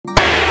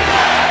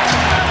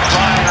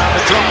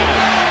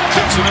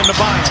Gets it into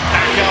Bryant.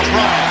 Back out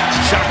Bryant.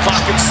 Shot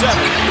clock at 7.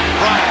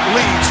 Bryant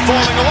leads,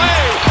 falling away.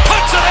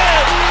 Puts it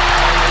in!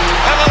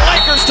 And the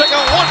Lakers take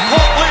a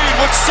 1-point lead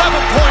with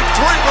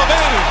 7.3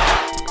 remaining.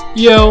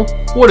 Yo,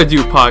 what a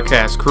do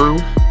podcast crew.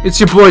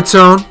 It's your boy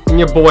Tone. And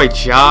your boy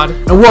Jod.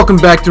 And welcome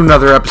back to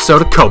another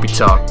episode of Kobe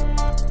Talk.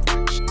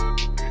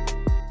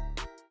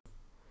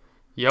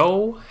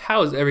 Yo,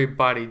 how's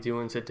everybody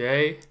doing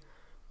today?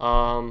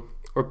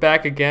 We're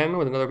back again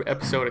with another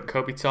episode of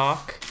Kobe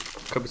Talk.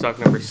 Kobe Talk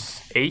number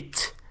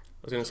 8.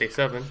 I was going to say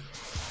 7.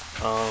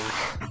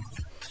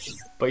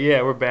 But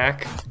yeah, we're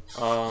back.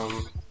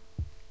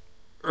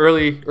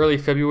 Early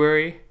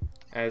February,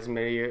 as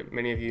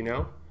many of you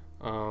know.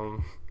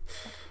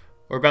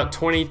 We're about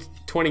 20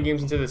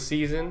 games into the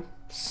season,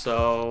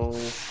 so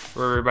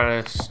we're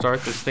about to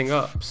start this thing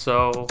up.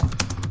 So,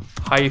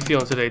 how you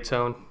feeling today,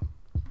 Tone?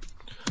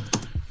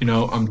 You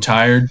know, I'm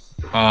tired.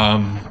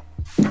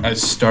 I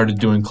started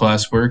doing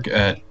classwork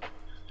at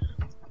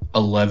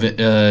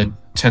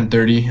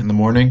 10:30 in the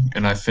morning,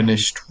 and I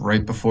finished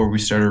right before we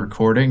started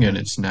recording, and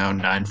it's now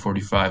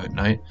 9:45 at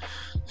night.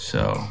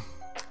 So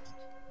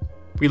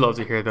we love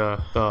to hear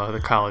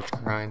the college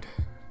grind.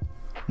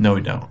 No,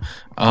 we don't.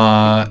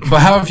 But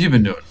how have you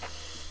been doing?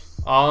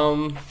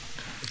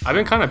 I've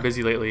been kind of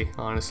busy lately,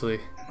 honestly.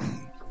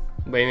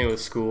 Mainly with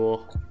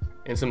school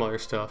and some other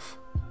stuff.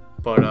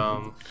 But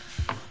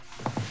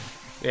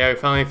yeah, we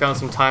finally found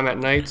some time at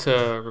night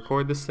to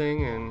record this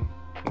thing, and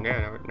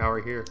yeah, now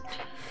we're here.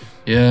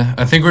 Yeah,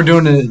 I think we're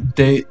doing a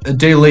day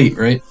late,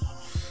 right?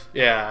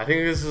 Yeah, I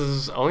think this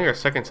is only our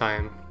second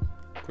time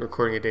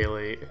recording a day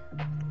late,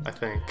 I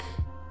think.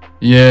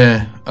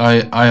 Yeah,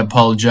 I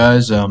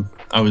apologize.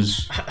 I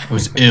was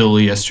ill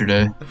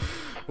yesterday.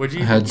 What'd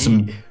you I had eat?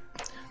 some.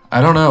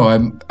 I don't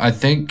know. I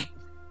think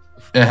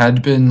it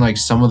had been like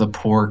some of the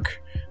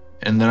pork,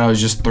 and then I was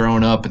just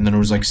throwing up, and then it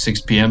was like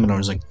 6 p.m. and I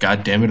was like,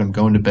 God damn it, I'm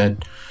going to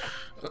bed.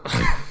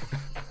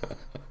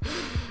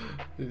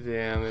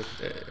 Damn it.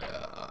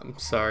 I'm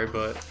sorry,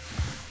 but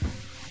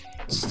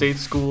state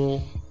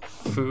school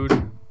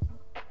food,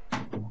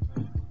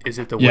 is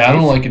it the way? Yeah, I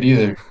don't like it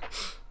either.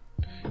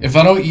 If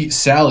I don't eat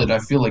salad, I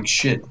feel like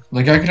shit.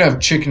 Like, I could have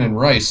chicken and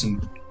rice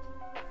and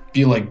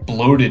be like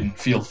bloated and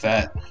feel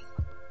fat.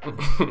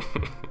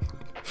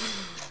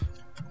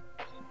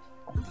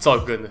 It's all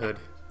good in the hood.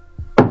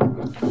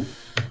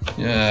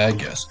 Yeah, I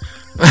guess.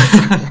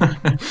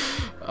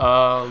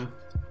 All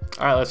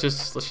right, let's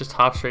just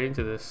hop straight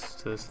into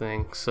this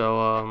thing.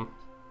 So,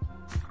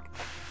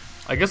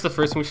 I guess the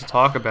first thing we should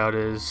talk about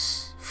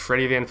is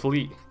Freddie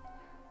VanVleet,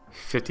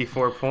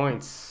 54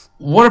 points.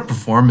 What a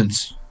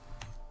performance!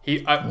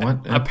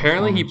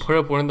 Apparently he put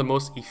up one of the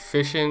most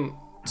efficient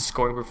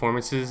scoring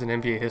performances in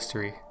NBA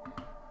history.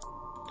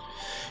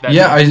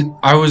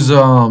 I was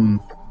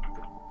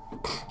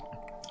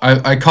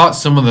I caught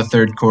some of the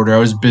third quarter. I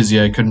was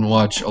busy. I couldn't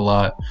watch a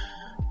lot.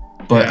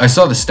 But yeah. I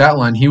saw the stat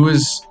line.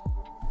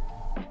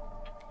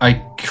 I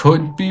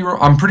could be wrong.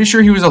 I'm pretty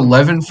sure he was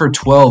 11 for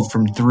 12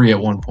 from 3 at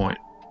one point.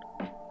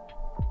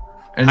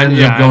 And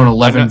ended up going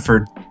 11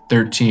 for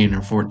 13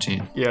 or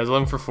 14. Yeah, it was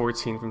 11 for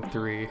 14 from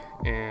 3.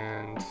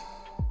 And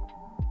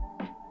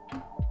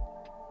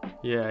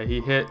yeah, he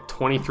hit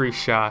 23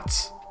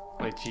 shots.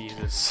 Like,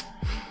 Jesus.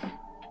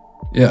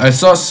 Yeah, I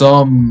saw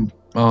some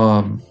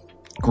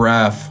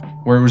graph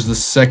where it was the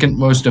second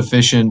most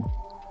efficient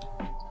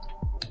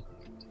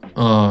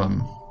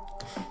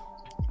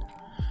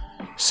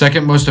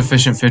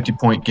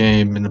 50-point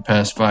game in the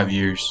past 5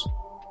 years.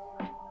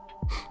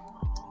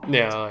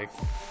 Yeah, like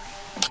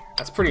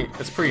that's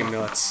pretty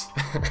nuts.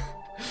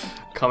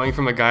 Coming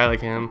from a guy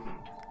like him,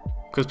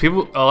 because a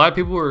lot of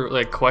people were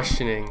like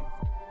questioning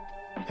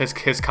his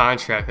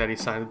contract that he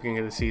signed at the beginning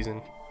of the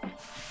season,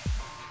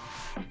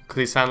 because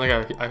he signed like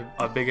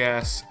a big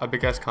ass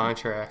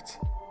contract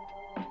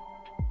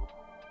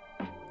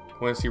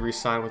once he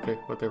re-signed with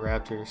the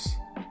Raptors,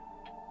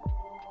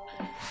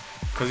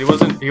 because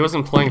he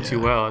wasn't playing too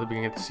well at the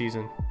beginning of the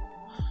season,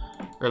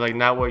 or like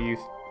not what you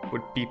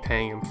would be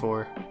paying him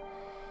for.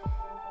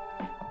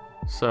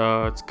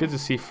 So it's good to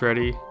see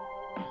Freddie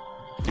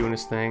doing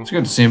his thing. It's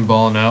good to see him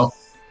balling out.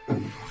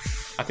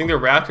 I think the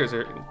Raptors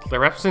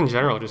in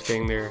general just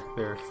getting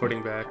their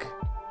footing back.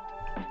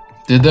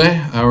 Did they?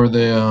 How are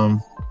they?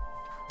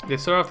 They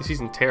started off the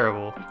season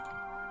terrible,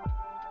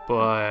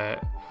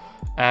 but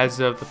as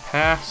of the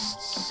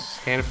past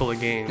handful of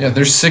games, yeah,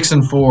 they're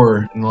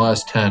 6-4 in the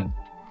last 10.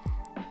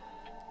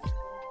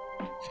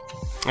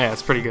 Yeah,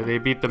 it's pretty good. They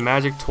beat the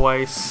Magic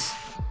twice.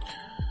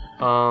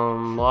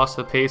 Lost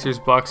to the Pacers,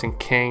 Bucks, and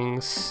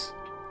Kings.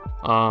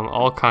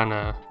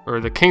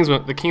 The Kings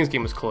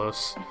game was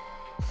close.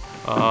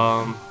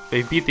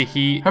 They beat the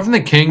Heat. Haven't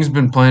the Kings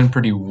been playing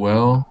pretty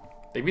well?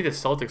 They beat the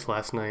Celtics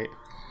last night.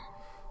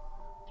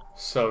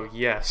 So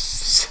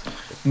yes.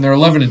 And they're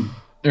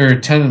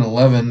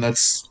 10-11.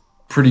 That's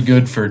pretty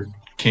good for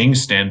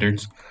Kings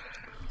standards.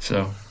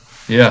 So,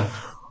 yeah.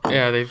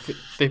 Yeah,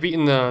 they've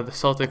beaten the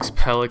Celtics,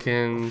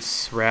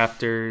 Pelicans,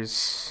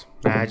 Raptors,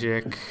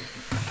 Magic.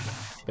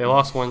 They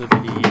lost one to the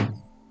Heat.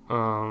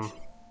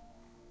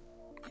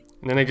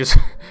 And then they just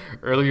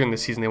earlier in the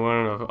season they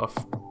went on a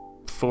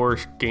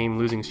 4-game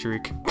losing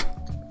streak.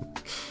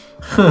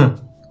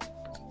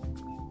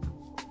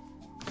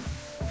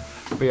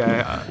 But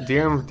yeah,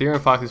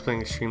 De'Aaron Fox is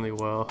playing extremely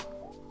well.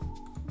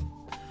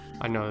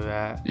 I know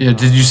that. Yeah,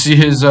 did you see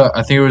his?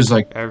 I think it was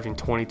like averaging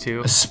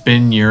 22. a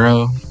spin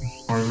euro,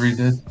 whatever he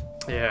did.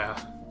 Yeah.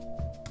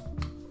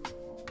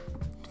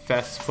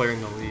 Fastest player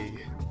in the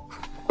league.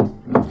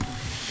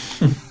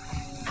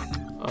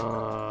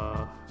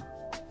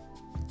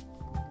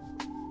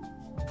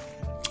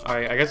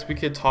 Alright, I guess we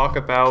could talk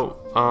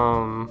about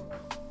Iman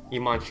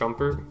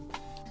Shumpert.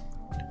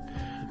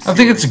 I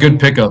think it's a good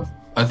pickup.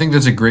 I think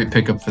that's a great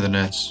pickup for the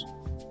Nets.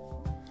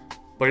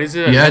 But is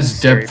it a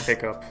necessary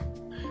pickup?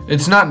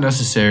 It's not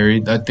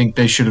necessary. I think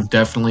they should have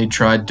definitely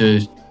tried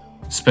to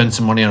spend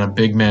some money on a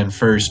big man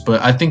first.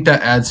 But I think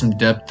that adds some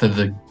depth to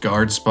the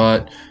guard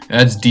spot. It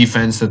adds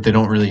defense that they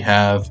don't really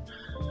have.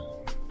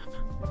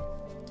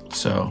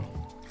 So,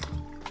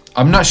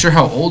 I'm not sure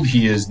how old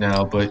he is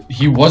now, but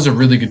he was a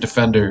really good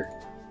defender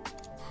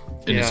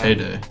in his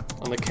heyday.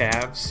 On the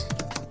Cavs.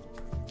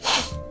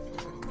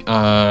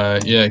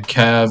 Yeah,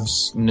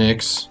 Cavs,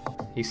 Knicks.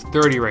 He's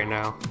 30 right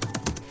now.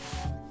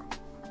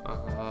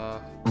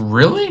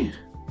 Really?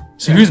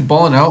 So he was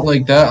balling out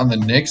like that on the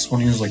Knicks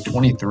when he was like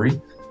 23?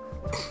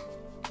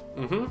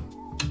 Mm-hmm.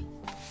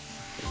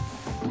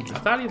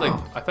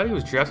 I thought he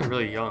was drafted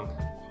really young.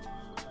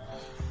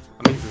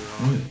 I may be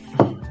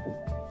wrong.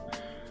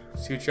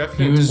 So he was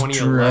drafted in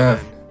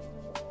 2011.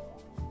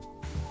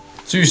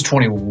 So he was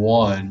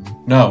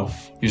 21. No,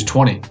 he was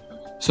 20.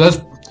 So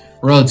that's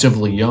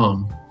relatively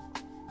young.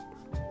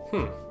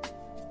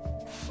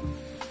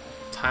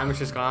 Time has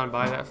just gone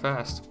by that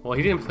fast. Well,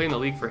 he didn't play in the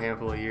league for a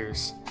handful of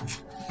years.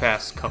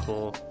 Past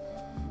couple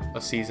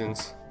of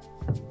seasons.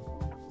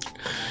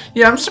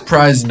 Yeah, I'm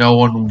surprised no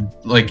one,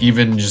 like,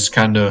 even just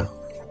kind of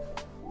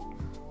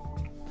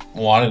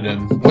wanted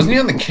him. Wasn't he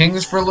on the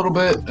Kings for a little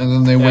bit, and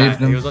then they waived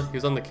him? He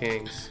was on the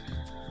Kings.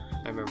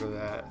 I remember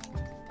that.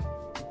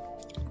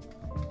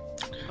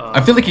 I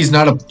feel like he's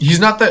not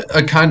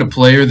a kind of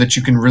player that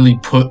you can really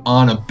put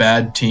on a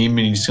bad team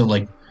and he's still,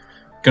 like,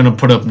 gonna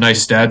put up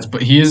nice stats,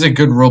 but he is a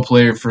good role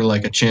player for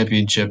like a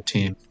championship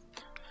team.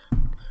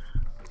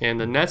 And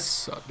the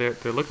Nets, they're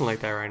looking like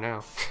that right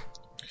now.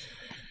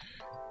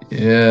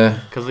 Yeah.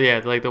 Because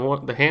like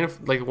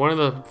one of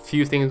the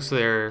few things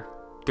they're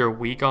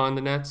weak on,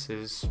 the Nets,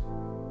 is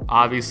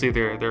obviously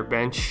their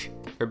bench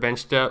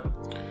depth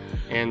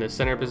and the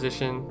center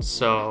position.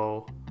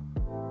 So.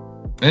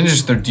 And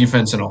just their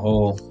defense in a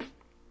whole.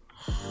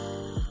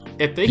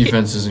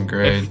 Defense isn't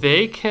great. If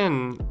they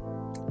can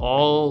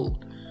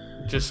all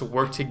just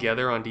work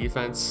together on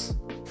defense.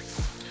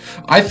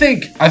 I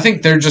think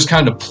they're just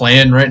kind of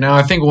playing right now.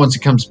 I think once it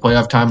comes to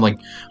playoff time, like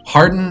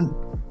Harden,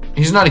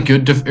 he's not a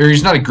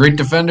great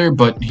defender,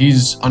 but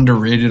he's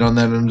underrated on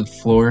that end of the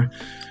floor.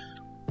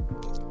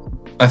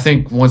 I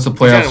think once the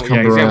playoffs come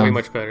around, he's got way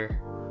much better.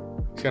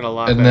 He's got a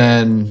lot. And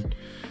then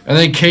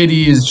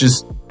KD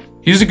is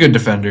he's a good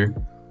defender.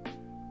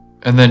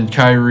 And then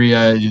Kyrie,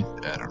 I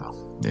don't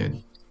know,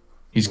 dude,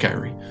 he's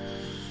Kyrie.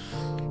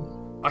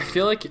 I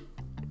feel like.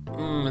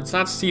 It's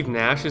not Steve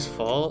Nash's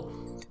fault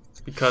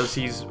because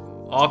he's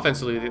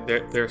offensively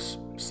they're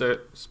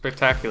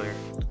spectacular,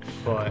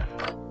 but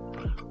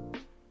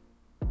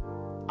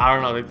I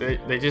don't know.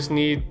 They just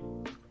need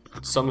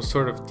some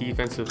sort of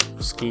defensive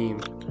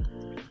scheme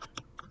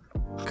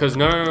because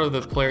none of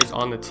the players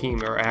on the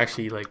team are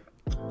actually like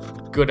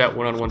good at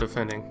one-on-one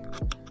defending.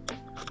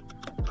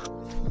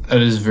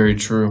 That is very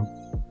true.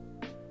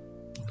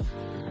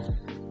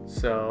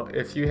 So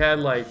if you had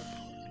like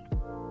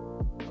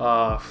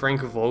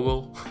Frank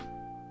Vogel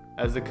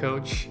as the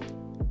coach,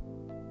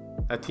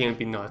 that team would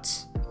be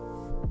nuts.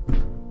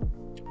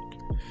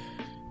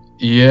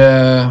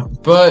 Yeah,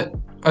 but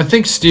I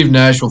think Steve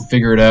Nash will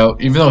figure it out,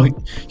 even though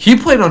he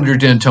played under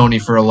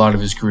D'Antoni for a lot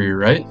of his career,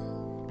 right?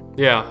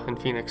 Yeah, in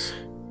Phoenix.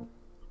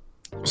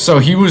 So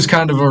he was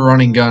kind of a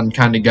running gun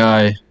kind of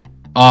guy.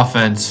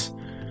 Offense,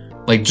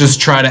 like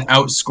just try to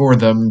outscore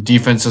them.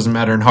 Defense doesn't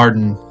matter, and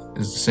Harden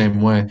is the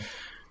same way.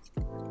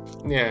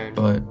 Yeah,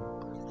 but.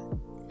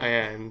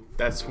 And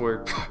that's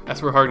where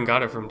Harden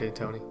got it from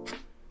D'Antoni.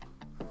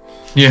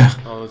 Yeah.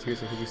 All those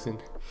years in Houston.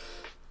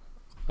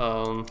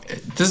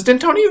 Does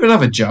D'Antoni even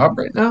have a job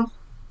right now?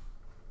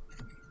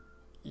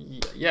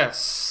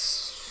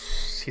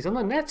 Yes. He's on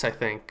the Nets, I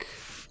think.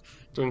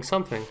 Doing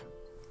something.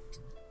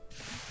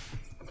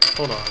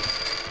 Hold on.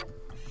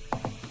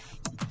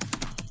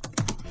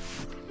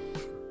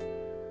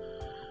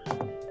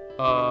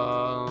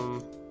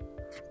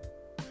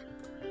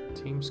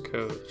 Team's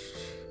coach.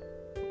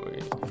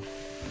 Wait.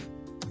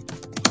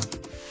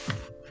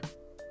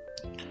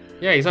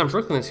 Yeah, he's on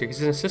Brooklyn this year.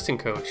 He's an assistant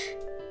coach.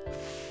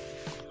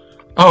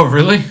 Oh,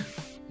 really?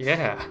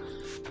 Yeah.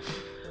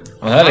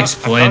 Well, that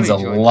explains a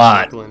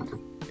lot.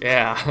 Brooklyn.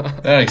 Yeah.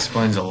 That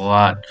explains a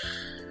lot.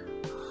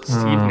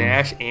 Steve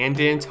Nash and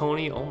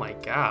D'Antoni. Oh my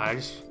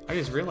god! I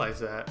just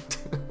realized that.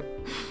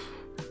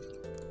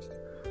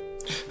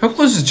 How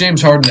close is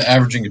James Harden to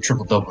averaging a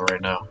triple-double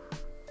right now?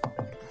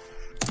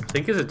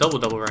 think he's a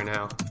double-double right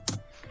now.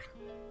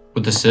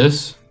 With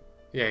assists?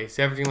 Yeah, he's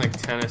averaging like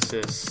 10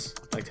 assists,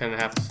 like 10 and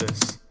a half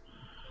assists.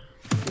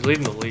 He's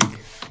leading the league.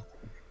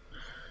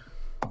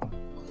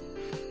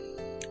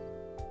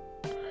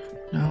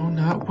 No,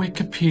 not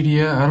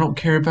Wikipedia. I don't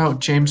care about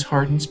James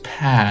Harden's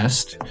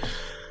past.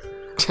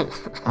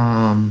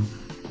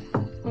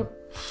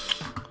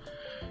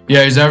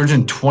 Yeah, he's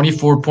averaging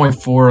 24.4,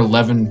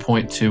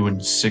 11.2,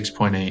 and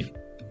 6.8.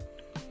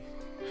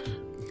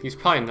 He's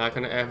probably not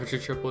going to average a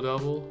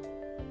triple-double,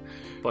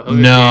 but he'll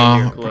get No. damn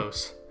near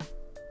close.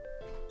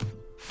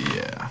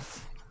 Yeah.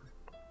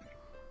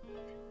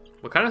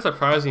 What kind of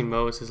surprised me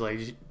most is like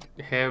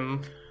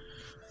him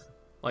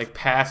like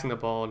passing the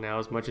ball now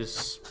as much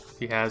as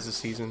he has this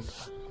season.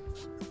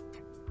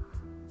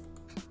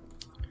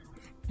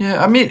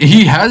 Yeah, I mean,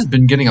 he has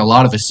been getting a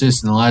lot of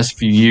assists in the last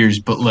few years,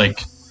 but like,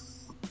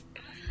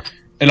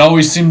 it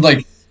always seemed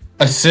like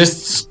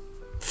assists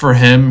for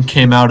him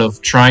came out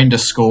of trying to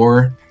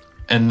score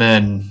and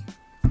then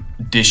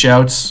dish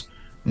outs.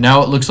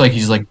 Now it looks like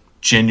he's like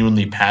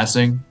genuinely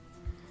passing.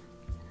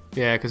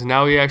 Yeah, because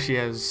now he actually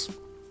has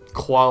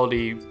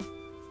quality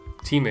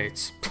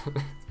teammates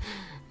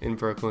in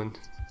Brooklyn.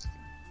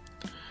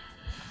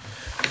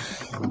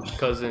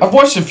 I've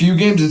watched a few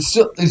games.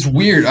 It's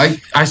weird.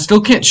 I still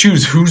can't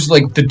choose who's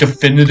like the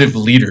definitive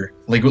leader.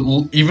 Like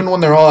even when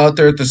they're all out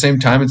there at the same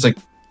time, it's like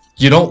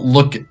you don't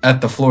look at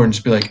the floor and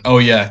just be like, oh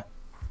yeah,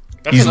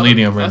 he's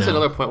leading them right now. That's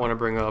another point I want to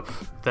bring up.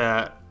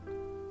 That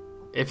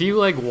if you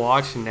like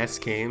watch Nets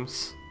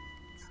games,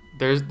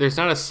 there's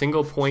not a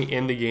single point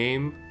in the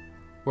game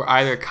where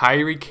either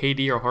Kyrie,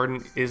 KD, or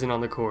Harden isn't on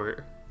the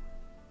court.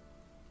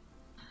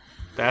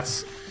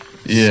 That's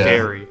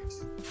scary.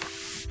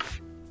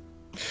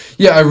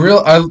 Yeah, I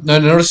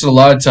noticed it a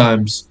lot of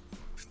times.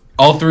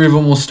 All three of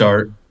them will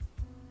start,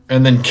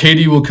 and then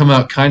KD will come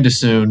out kind of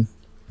soon,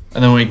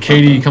 and then when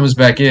KD comes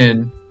back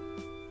in,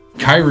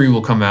 Kyrie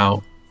will come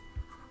out,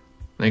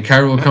 and then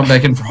Kyrie will come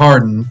back in for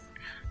Harden,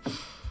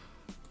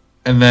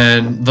 and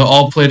then they'll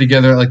all play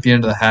together at like the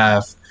end of the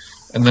half,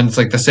 and then it's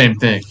like the same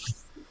thing,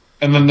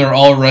 and then they're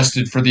all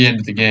rested for the end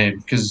of the game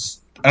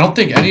because I don't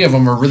think any of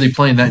them are really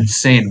playing that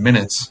insane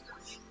minutes.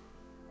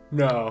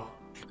 No,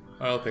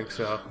 I don't think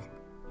so.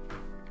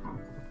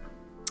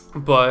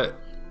 But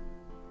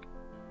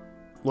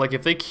like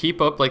if they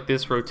keep up like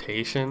this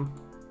rotation,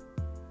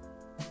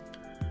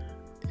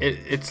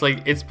 it's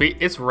like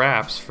it's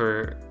wraps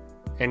for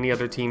any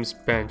other team's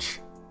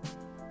bench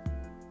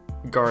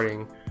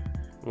guarding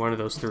one of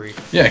those three.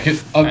 Yeah,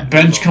 because a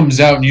bench comes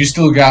out and you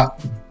still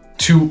got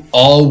two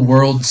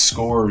all-world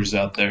scorers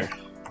out there.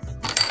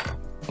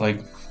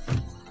 Like,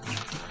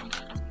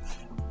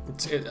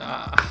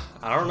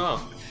 I don't know.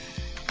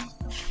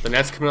 The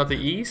Nets coming out the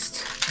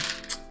East.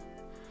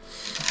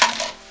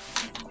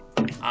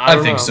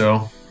 I think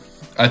so.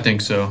 I think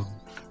so.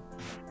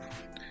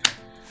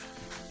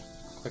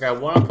 Like, I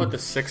want to put the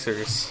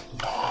Sixers.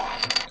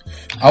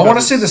 I want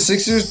to say the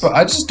Sixers, but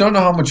I just don't know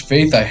how much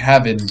faith I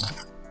have in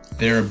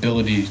their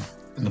ability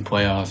in the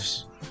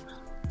playoffs.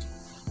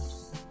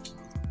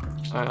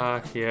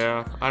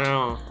 Yeah, I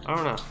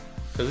don't know.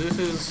 Because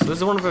this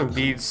is one of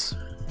Embiid's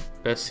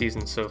best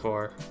seasons so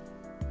far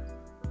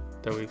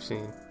that we've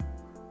seen.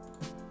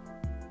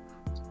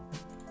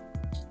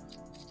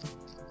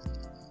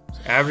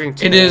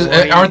 Averaging it is.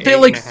 Aren't they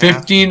like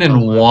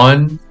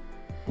 15-1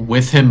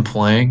 with him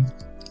playing?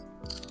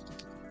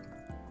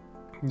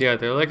 Yeah,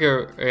 they're like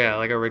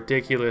a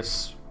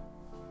ridiculous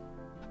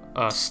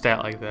stat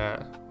like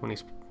that when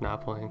he's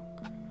not playing.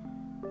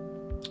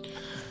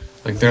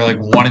 Like they're like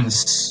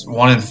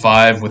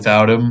 1-5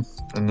 without him,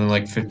 and then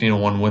like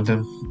 15-1 with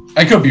him.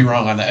 I could be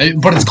wrong on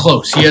that, but it's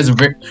close. He has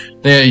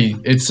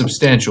it's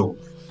substantial,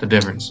 the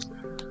difference.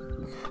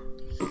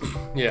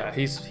 Yeah,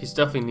 he's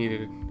definitely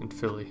needed in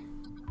Philly.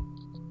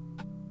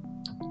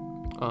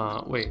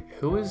 Wait,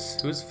 who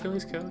is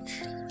Philly's coach?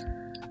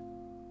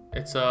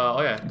 It's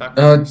Doc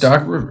Rivers.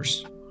 Doc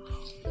Rivers.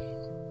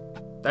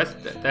 That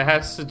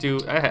has to do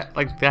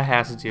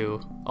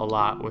a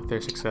lot with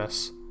their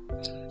success.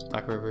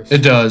 Doc Rivers.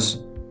 It does.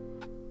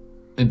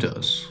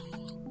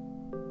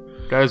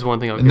 That is one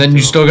thing. And then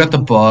you still got the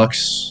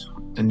Bucks,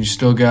 and you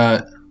still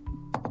got.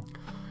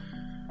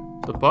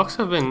 The Bucks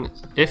have been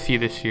iffy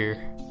this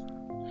year.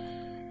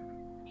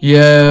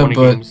 Yeah,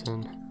 but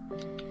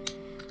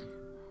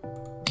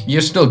you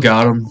still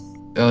got them.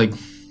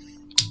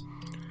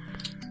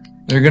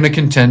 They're going to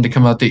contend to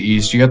come out the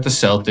East. You got the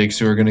Celtics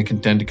who are going to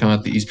contend to come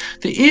out the East.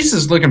 The East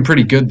is looking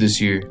pretty good this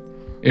year.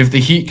 If the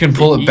Heat can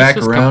pull it back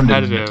around.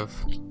 Competitive.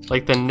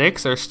 Like the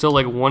Knicks are still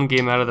like one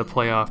game out of the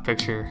playoff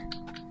picture.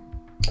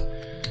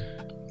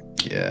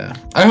 Yeah.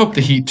 I hope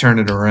the Heat turn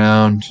it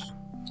around.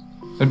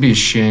 That'd be a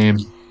shame.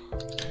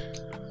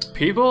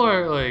 People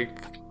are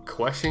like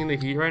questioning the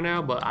Heat right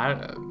now, but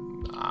I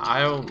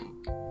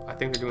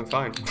think they're doing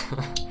fine.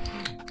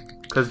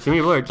 Because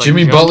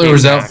Jimmy Butler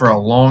was out for a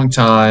long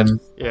time.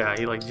 Yeah,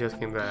 he just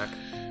came back.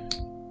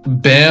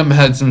 Bam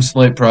had some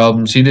slight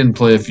problems. He didn't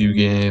play a few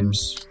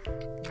games.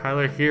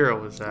 Tyler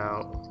Hero was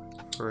out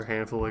for a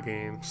handful of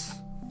games.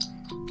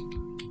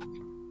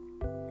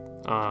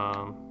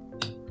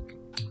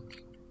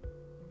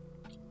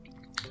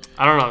 I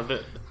don't know.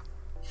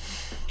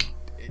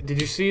 Did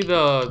you see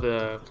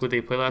the who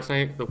they played last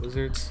night? The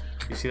Wizards.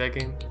 Did you see that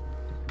game?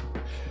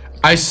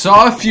 I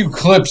saw a few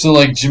clips of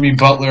like Jimmy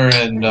Butler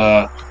and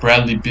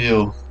Bradley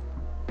Beal.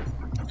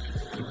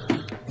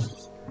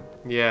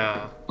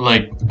 Yeah.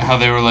 Like how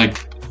they were like,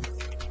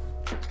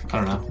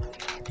 I don't know.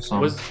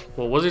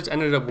 Wizards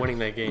ended up winning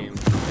that game. And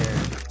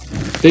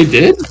They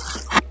did?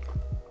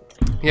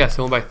 yeah,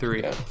 so won by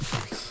 3. Yeah.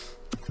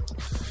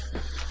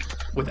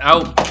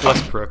 Without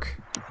Westbrook,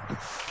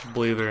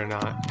 believe it or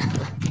not.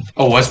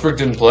 Oh, Westbrook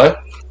didn't play?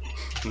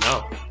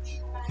 No.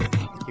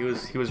 He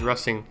was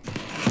resting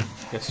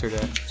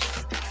yesterday.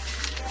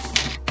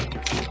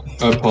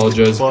 I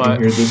apologize if you But-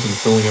 hear this. I'm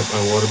filling up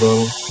my water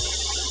bottle.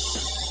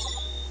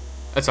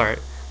 That's alright.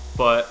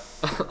 But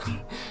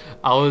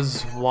I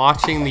was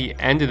watching the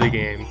end of the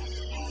game,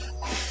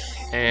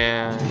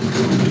 and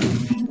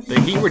the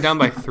Heat were down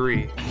by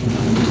 3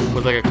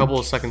 with like a couple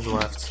of seconds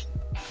left,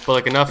 but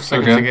like enough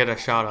seconds Okay. to get a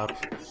shot up.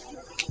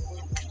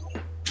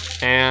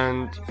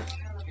 And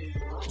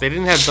they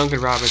didn't have Duncan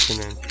Robinson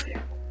in.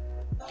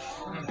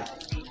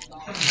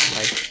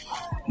 Like,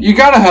 You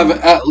gotta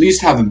at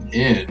least have him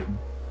in.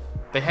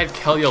 they had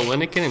Kelly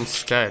Olynyk in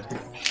instead.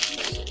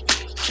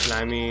 And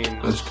I mean,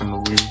 That's kind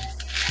of weird.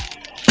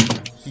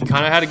 he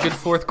kind of had a good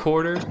fourth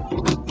quarter,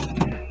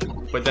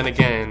 but then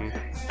again,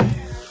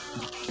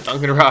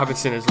 Duncan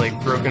Robinson has like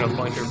broken a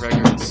bunch of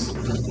records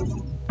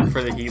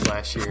for the Heat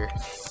last year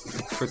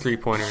for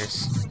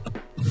 3-pointers.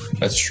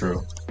 That's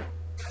true.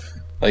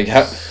 Like,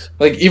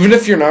 even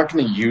if you're not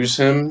going to use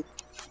him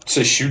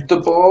to shoot the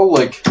ball,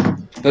 like,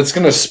 that's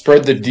going to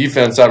spread the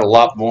defense out a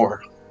lot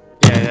more.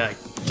 Yeah,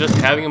 like, just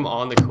having him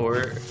on the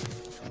court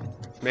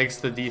makes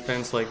the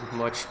defense like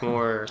much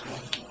more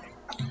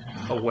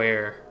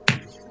aware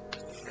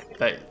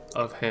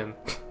of him.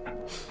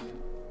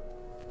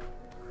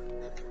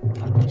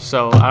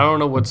 So I don't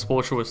know what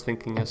Spoelstra was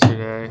thinking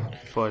yesterday,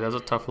 but that was a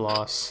tough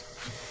loss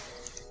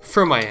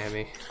for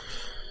Miami.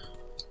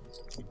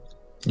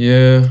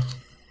 Yeah.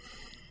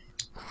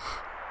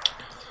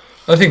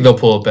 I think they'll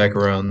pull it back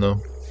around,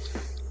 though.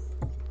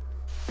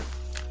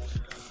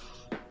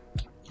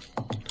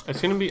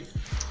 It's gonna be.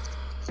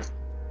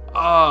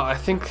 I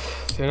think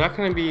they're not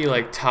gonna be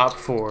like top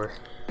 4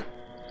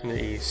 in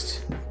the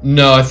East.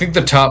 No, I think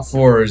the top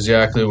 4 is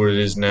exactly what it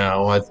is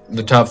now.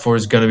 The top 4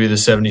 is going to be the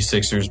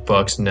 76ers,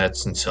 Bucks,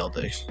 Nets, and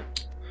Celtics.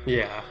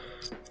 Yeah.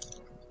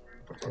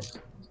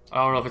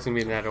 I don't know if it's gonna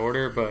be in that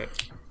order, but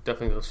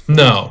definitely those 4.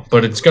 No,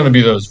 but it's going to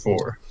be those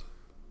 4.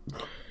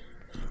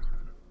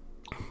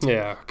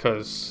 Yeah,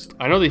 because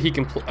I know that he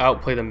can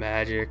outplay the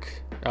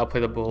Magic,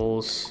 outplay the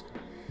Bulls,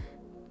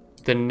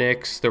 the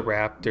Knicks, the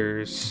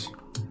Raptors,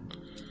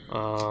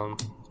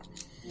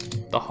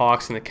 the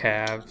Hawks and the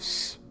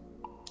Cavs,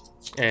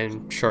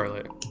 and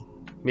Charlotte.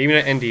 Maybe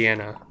not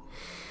Indiana.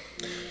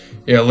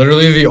 Yeah,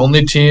 literally the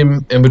only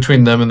team in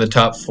between them and the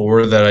top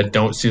 4 that I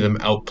don't see them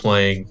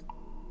outplaying,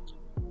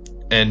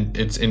 and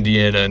it's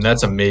Indiana, and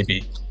that's a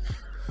maybe.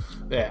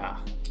 Yeah.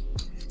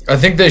 I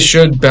think they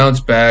should bounce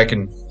back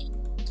and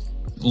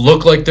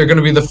look like they're going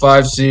to be the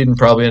 5 seed and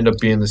probably end up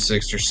being the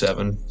 6 or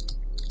 7.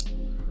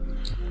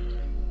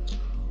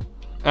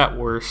 At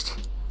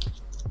worst.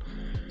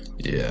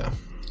 Yeah.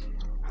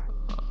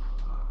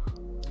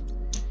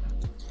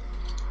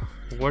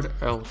 What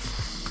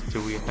else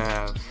do we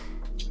have?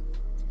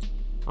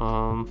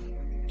 I'm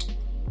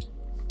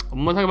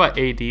gonna talk about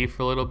AD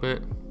for a little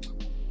bit.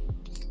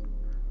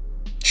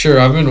 Sure,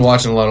 I've been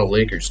watching a lot of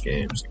Lakers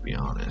games, to be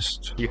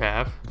honest. You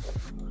have?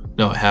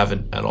 No, I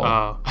haven't at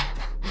all.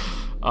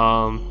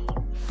 I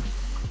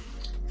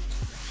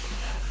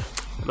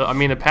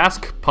mean, the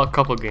past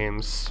couple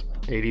games,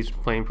 AD's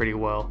playing pretty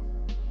well,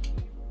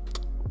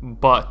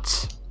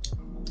 but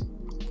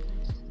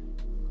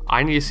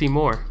I need to see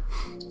more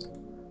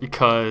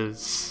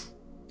because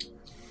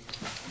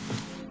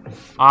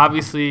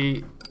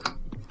obviously,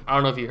 I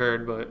don't know if you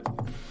heard, but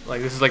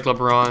like this is like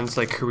LeBron's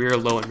like career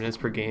low in minutes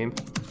per game.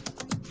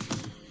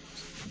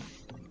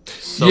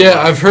 So,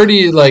 yeah, I've heard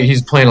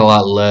he's playing a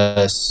lot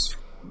less.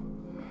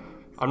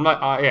 I'm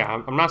not.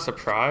 I'm not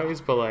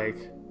surprised, but like,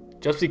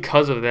 just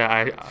because of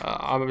that,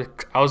 I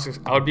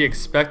would be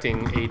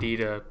expecting AD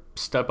to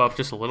step up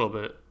just a little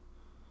bit,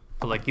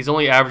 but like he's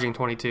only averaging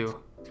 22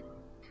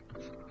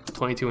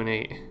 and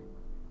 8.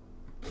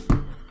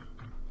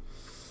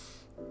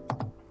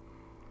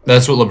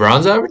 That's what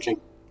LeBron's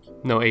averaging?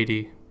 No, AD.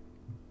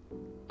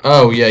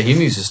 Oh, yeah, he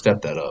needs to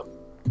step that up.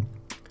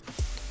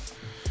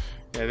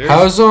 Yeah,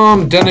 How's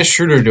Dennis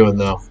Schroeder doing,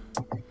 though?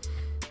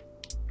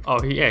 Oh,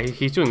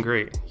 he's doing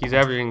great. He's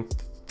averaging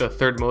the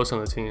 3rd most on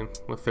the team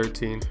with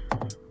 13.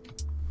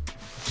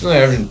 He's only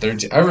averaging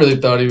 13. I really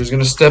thought he was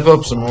going to step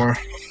up some more.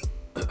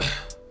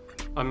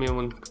 I mean,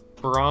 when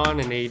Bron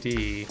and AD,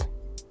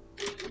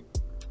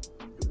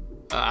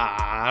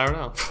 I don't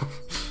know.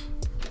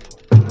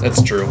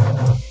 That's true.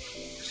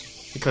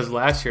 Because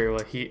last year,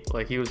 he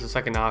was the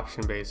second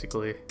option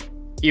basically,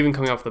 even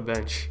coming off the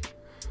bench.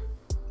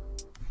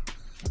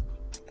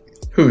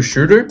 Who,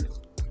 Schroeder?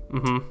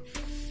 Mm-hmm.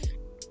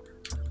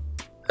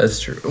 That's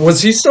true.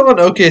 Was he still on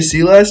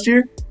OKC last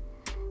year?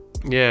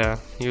 Yeah,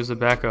 he was the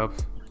backup.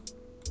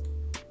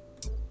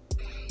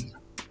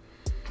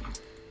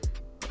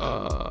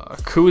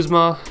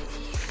 Kuzma.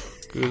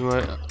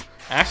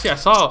 Actually, I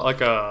saw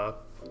like a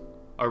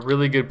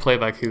really good play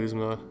by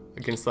Kuzma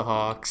against the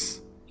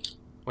Hawks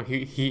when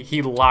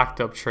he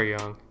locked up Trae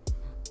Young.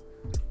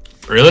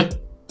 Really?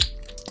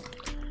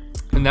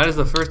 And that is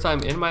the first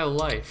time in my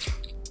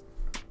life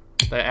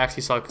that I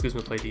actually saw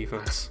Kuzma play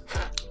defense.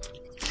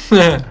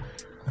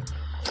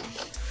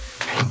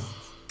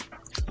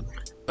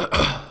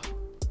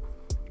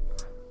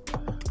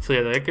 So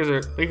yeah, the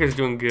Lakers are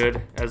doing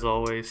good as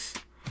always.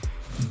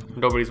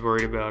 Nobody's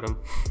worried about them.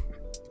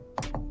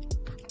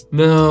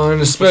 No,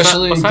 and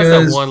especially besides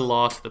because that one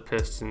loss to the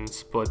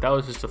Pistons, but that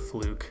was just a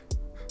fluke.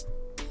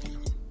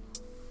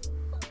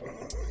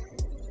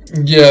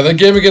 yeah, that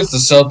game against the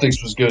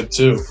Celtics was good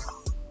too.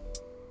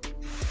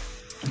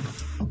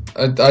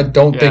 I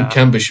don't think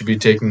Kemba should be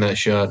taking that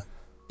shot.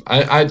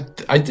 I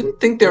didn't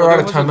think they were out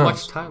of timeouts. There wasn't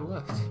much time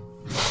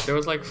left. There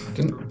was like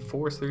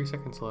 30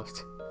 seconds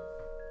left.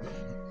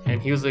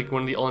 And he was like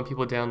one of the only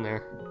people down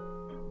there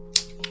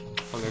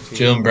on their team.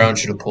 Jaylen Brown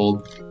should have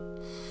pulled.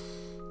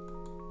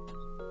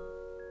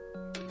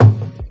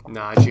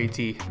 Nah,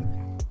 JT.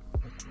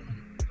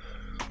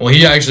 Well,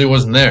 he actually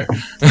wasn't there.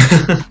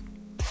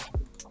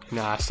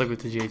 Nah, I stuck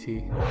with the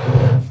JT.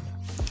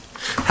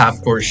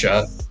 Half court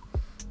shot.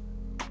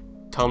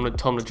 Tell him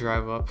to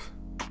drive up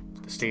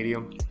the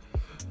stadium.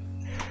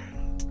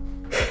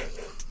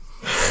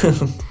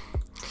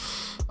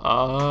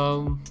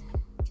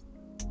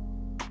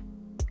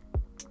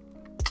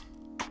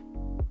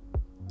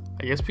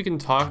 I guess we can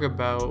talk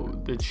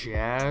about the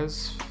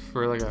Jazz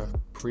for like a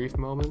brief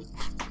moment.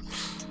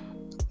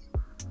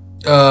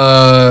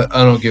 I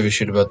don't give a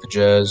shit about the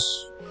Jazz.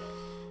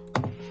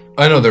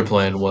 I know they're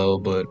playing well,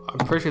 but I'm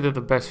pretty sure they're the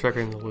best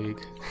record in the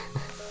league.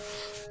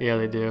 Yeah,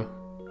 they do.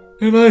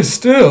 And I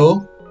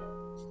still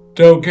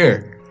don't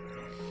care.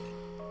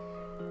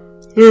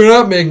 They're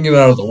not making it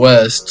out of the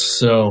West,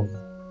 so.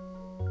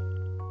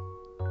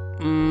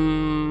 I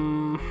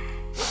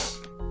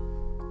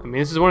mean,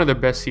 this is one of their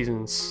best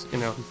seasons,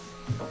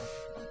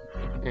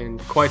 in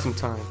quite some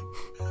time.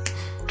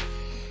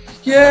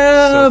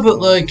 Yeah, So but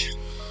cool. like,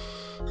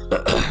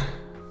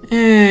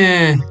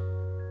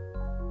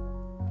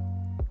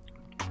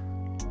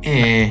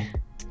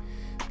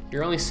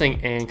 You're only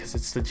saying "and" because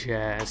it's the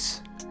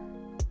Jazz.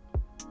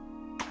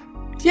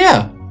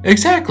 Yeah,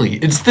 exactly.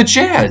 It's the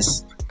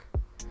Jazz.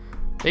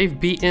 They've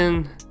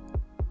beaten,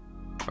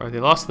 or they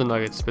lost to the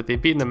Nuggets, but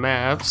they've beaten the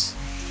Mavs.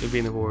 They've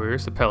beaten the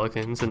Warriors, the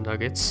Pelicans, the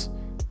Nuggets,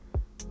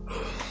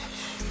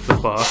 the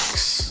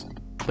Bucks,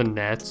 the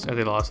Nets. Or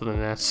they lost to the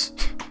Nets.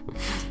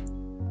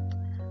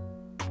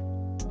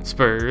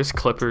 Spurs,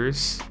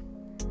 Clippers.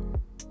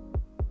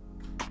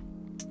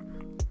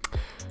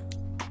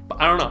 But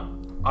I don't know.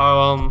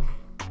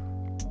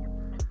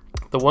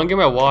 The one game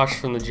I watched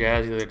from the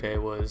Jazz the other day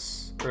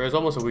was, or it was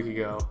almost a week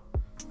ago.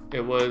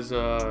 It was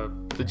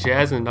the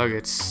Jazz and the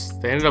Nuggets.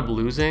 They ended up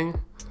losing,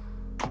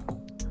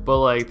 but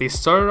like they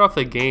started off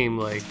the game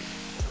like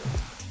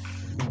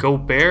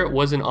Gobert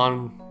wasn't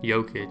on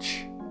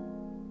Jokic.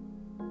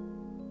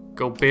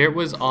 Gobert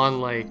was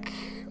on like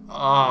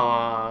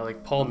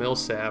Paul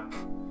Millsap.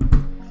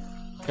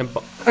 And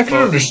I can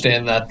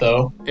understand that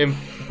though.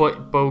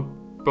 But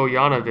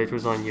Bojanovic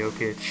was on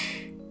Jokic.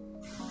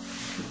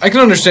 I can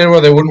understand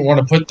why they wouldn't want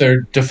to put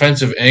their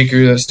defensive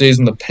anchor that stays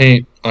in the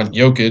paint on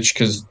Jokic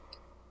because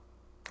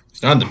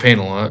he's not in the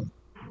paint a lot.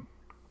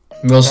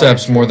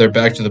 Millsap's more their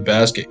back to the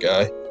basket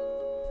guy.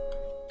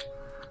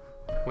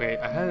 Wait,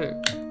 I had it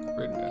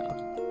written down.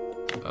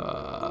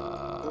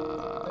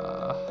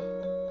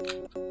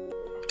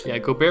 Yeah,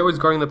 Gobert was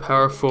guarding the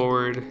power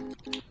forward.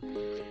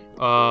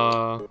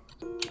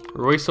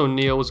 Royce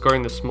O'Neal was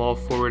guarding the small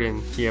forward,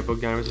 and yeah,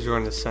 Bogdanovic was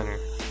guarding the center.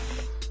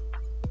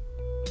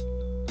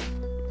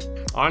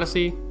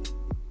 Honestly,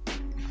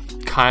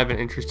 kind of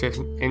an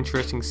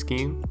interesting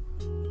scheme,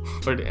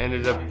 but it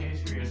ended up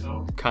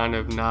kind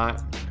of not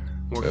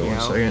working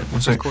out. One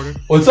second. Quarter.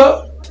 What's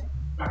up?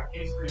 Got a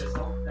case for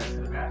yourself that's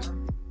in the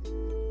bathroom?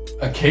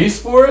 A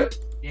case for it?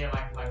 Yeah,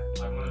 like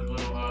one of those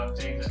little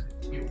things that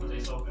people put their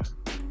soap in.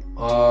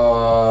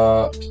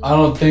 I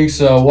don't think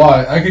so.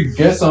 Why? I could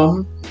get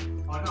some.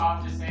 Oh no, I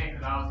was just saying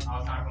because I was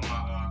trying to put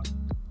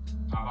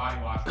my body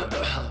wash in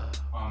the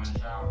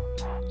shower.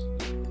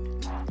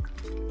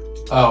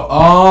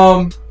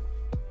 Oh,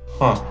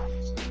 huh.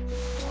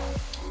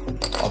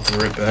 I'll be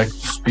right back.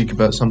 Speak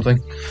about something.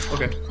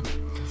 Okay.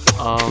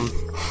 Uh,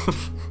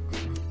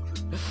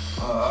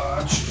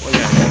 Well,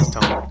 yeah, thanks,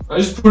 Tom. I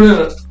just put it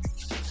in.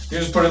 You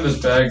just put it in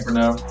this bag for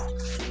now.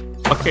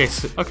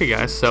 Okay,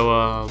 guys.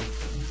 So,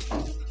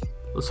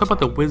 let's talk about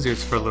the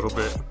Wizards for a little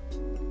bit.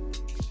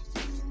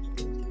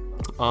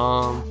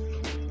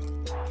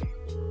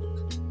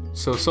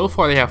 So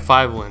far they have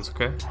 5 wins,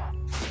 okay?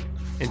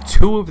 And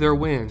 2 of their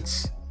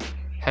wins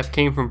have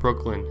came from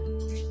Brooklyn.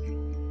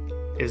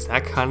 Is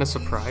that kind of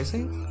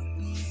surprising?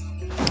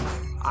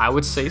 I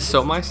would say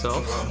so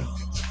myself.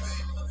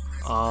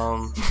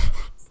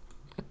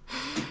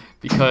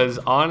 Because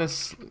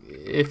honestly,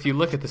 if you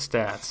look at the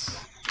stats,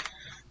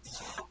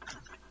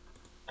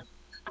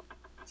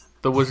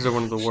 the Wizards are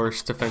one of the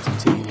worst defensive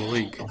teams in the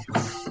league,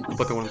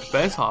 but they're one of the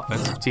best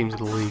offensive teams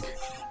in the league.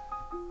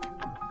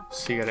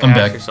 So you gotta I'm ask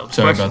back. yourself the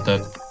Sorry question. about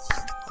that.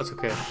 That's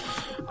okay.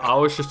 I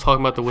was just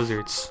talking about the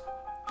Wizards.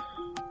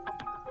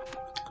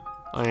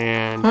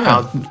 And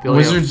how they only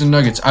Wizards and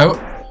Nuggets. they I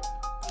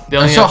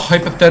only saw a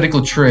have-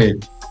 hypothetical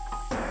trade.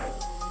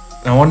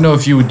 And I want to know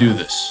if you would do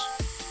this.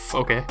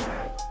 Okay.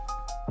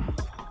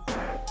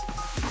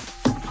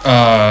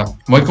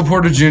 Michael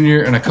Porter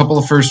Jr. and a couple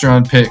of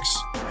first-round picks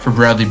for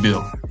Bradley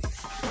Beal.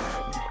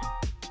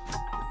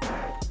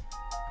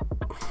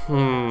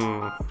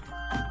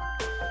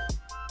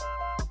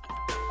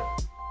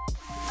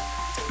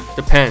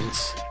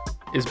 Depends.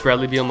 Is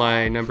Bradley Beal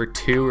my number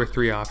 2 or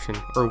 3 option?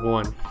 Or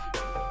 1?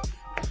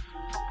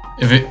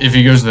 If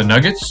he goes to the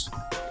Nuggets,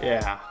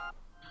 Yeah.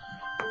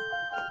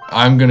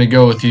 I'm gonna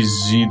go with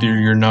he's either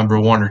your number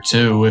 1 or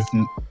 2.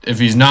 If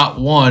he's not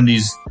 1,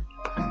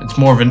 it's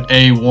more of an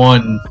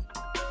A1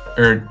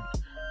 or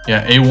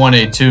A1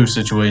 A2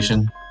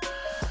 situation.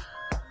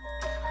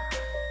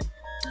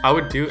 I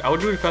would do it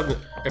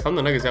if I'm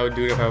the Nuggets. I would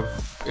do it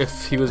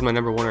if he was my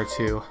number 1 or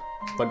 2,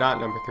 but not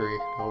number 3.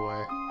 No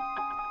way.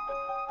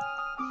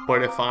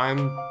 But if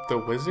I'm the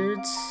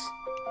Wizards,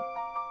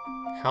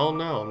 hell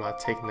no, I'm not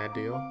taking that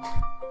deal.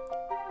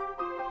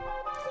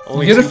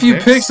 Only You get a 2 few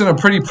picks and a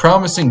pretty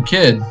promising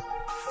kid.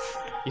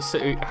 You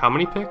say how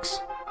many picks?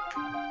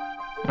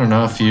 I don't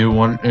know, a few,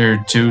 1 or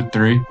 2,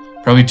 3,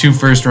 probably 2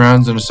 first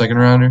rounds and a second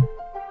rounder.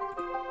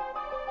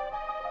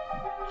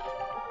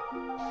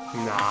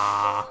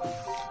 Nah.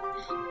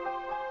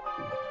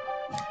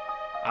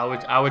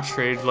 I would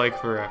trade like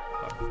for a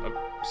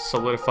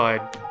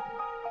solidified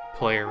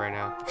player right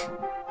now.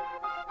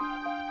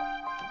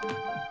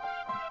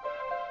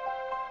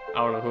 I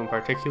don't know who in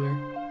particular,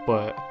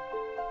 but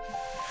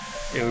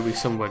it would be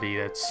somebody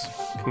that's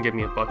can give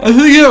me a bucket. I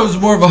think it was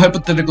more of a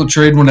hypothetical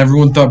trade when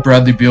everyone thought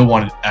Bradley Beal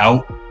wanted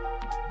out,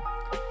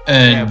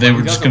 and Yeah, they but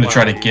were he just doesn't going to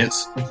try to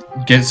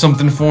want get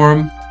something for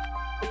him.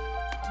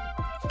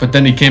 But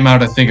then he came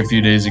out, I think, a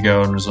few days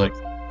ago and was like,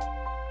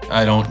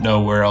 "I don't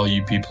know where all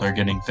you people are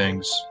getting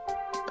things.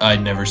 I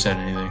never said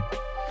anything."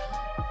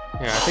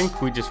 Yeah, I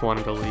think we just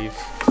wanted to leave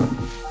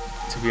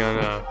to be on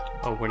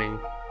a winning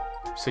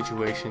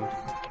situation.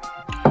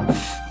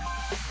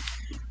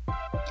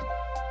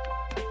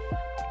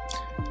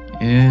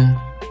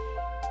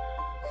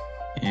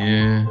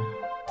 Yeah.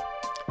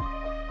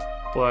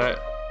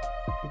 But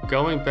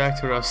going back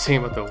to what I was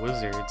saying about the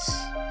Wizards,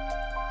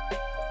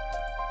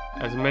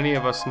 as many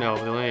of us know,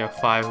 they only have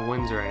 5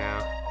 wins right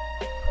now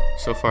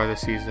so far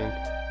this season.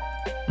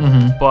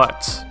 Mm-hmm.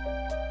 But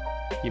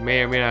you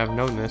may or may not have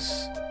known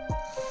this.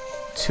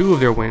 2 of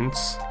their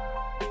wins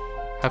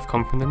have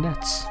come from the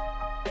Nets.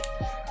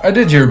 I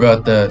did hear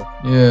about that.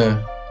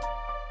 Yeah.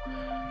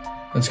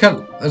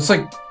 That's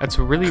like That's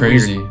really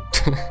crazy. weird.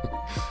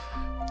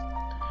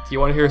 Do you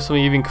want to hear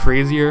something even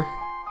crazier?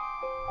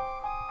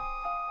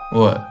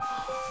 What?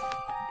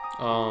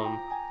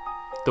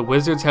 The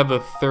Wizards have the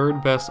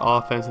 3rd best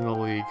offense in the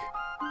league.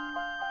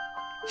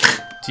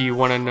 Do you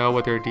want to know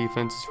what their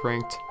defense is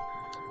ranked?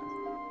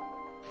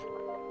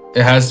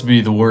 It has to be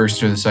the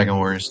worst or the second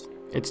worst.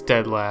 It's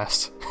dead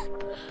last.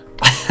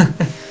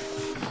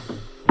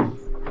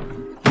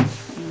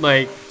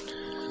 Like,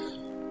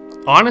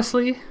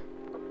 honestly,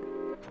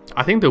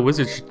 I think the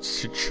Wizards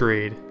should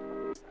trade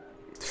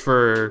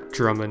for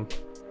Drummond.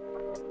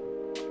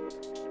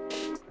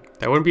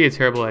 That wouldn't be a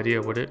terrible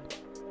idea, would it?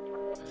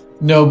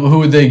 No, but who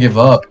would they give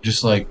up?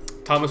 Just like,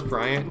 Thomas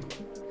Bryant,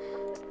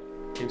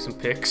 maybe some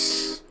picks.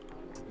 is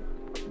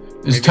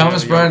Maybe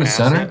Thomas another young Bryant a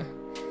center? asset.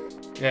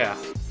 Yeah.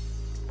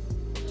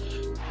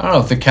 I don't know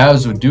if the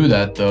Cavs would do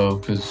that though,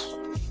 because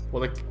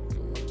Well,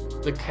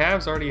 the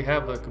Cavs already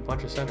have like a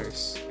bunch of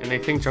centers, and they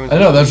think Drummond's. I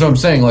know that's what I'm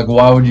saying. Like,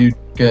 why would you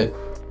get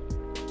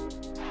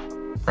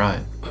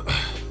Bryant?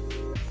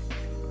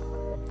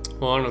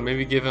 Well, I don't know.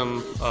 Maybe give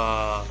him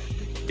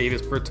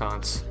Davis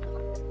Bertans,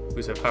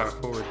 who's a power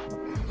forward,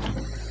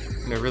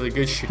 and a really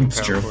good shooting That's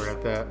power true. forward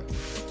at that.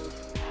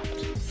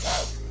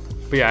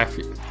 But yeah, I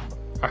feel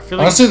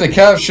like Honestly, the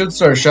Cavs should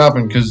start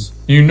shopping because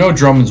you know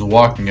Drummond's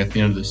walking at the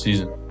end of the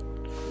season.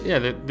 yeah,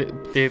 they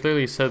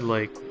literally said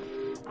like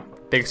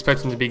they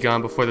expect him to be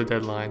gone before the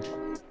deadline.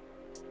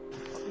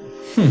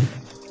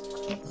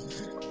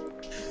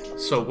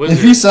 So Wizards.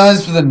 If he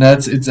signs for the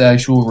Nets, it's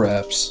actual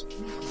raps.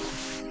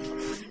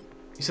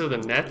 You said the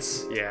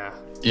Nets? Yeah.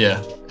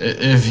 Yeah,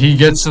 if he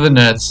gets to the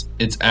Nets,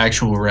 it's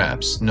actual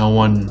raps. No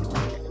one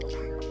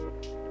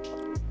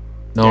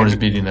is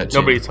beating that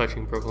team. Nobody's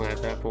touching Brooklyn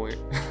at that point.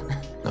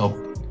 Nope.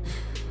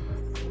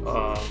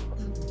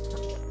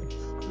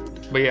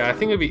 But yeah, I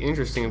think it'd be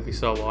interesting if we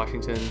saw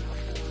Washington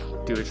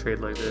do a trade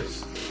like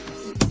this.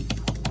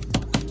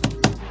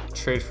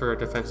 Trade for a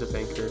defensive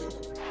anchor.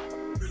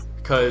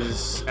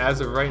 Because as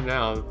of right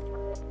now,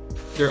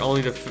 their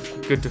only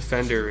good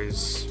defender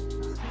is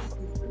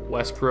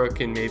Westbrook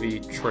and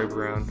maybe Troy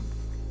Brown.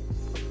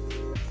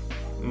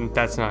 And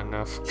that's not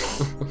enough.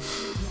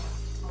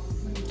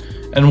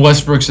 And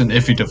Westbrook's an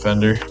iffy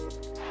defender.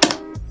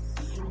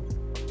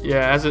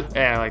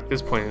 Yeah, like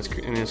this point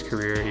in his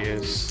career, he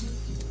is.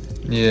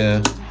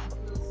 Yeah.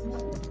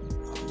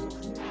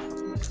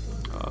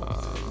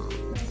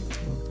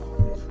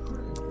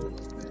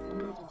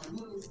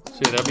 So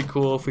yeah, that'd be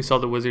cool if we saw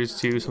the Wizards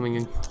do something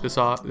in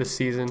this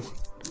season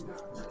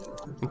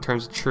in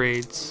terms of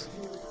trades.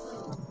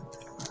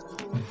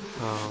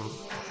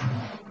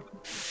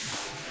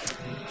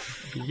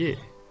 Yeah.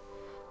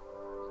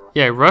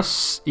 Yeah,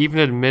 Russ even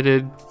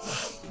admitted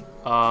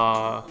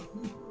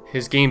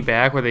his game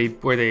back where they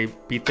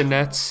beat the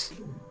Nets,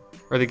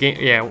 or the game.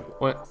 Yeah,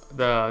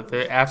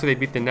 the after they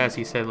beat the Nets,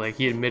 he said like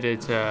he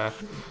admitted to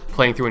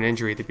playing through an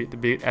injury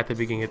at the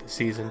beginning of the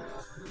season.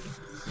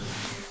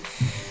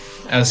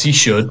 As he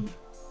should.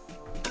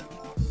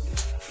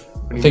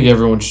 I think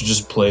everyone should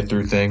just play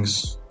through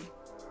things.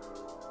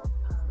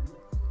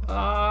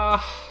 You're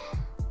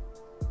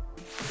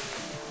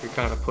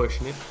kind of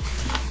pushing it.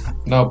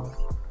 Nope.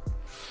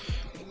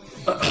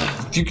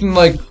 If you can,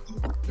 like,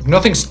 if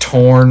nothing's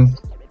torn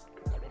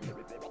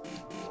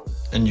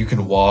and you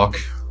can walk,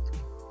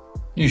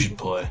 you should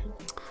play.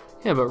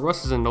 Yeah, but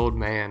Russ is an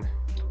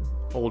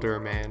older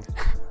man.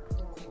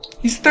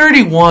 He's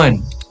 31.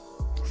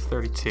 He's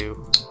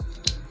 32.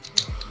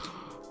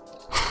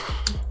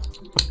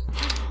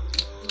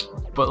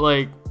 But,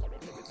 like,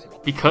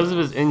 because of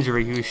his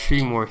injury, he was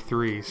shooting more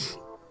threes.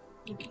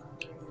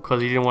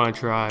 Because he didn't want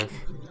to drive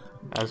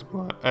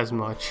as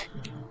much.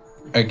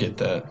 I get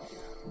that.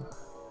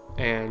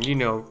 And, you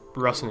know,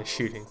 Russ and his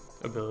shooting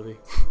ability.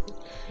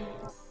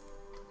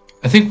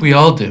 I think we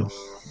all do.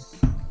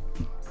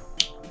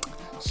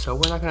 So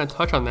we're not going to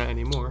touch on that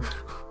anymore.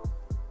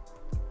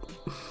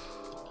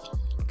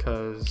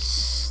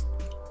 Because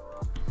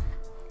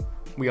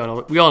we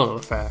all know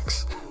the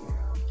facts.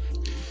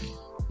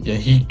 Yeah,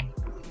 he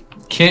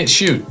can't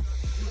shoot.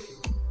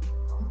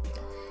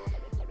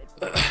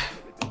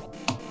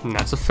 And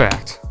that's a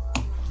fact.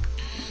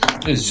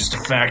 It's just a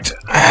fact.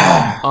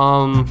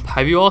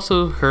 Have you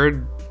also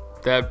heard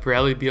that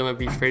Bradley Beal might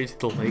be traded to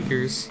the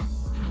Lakers?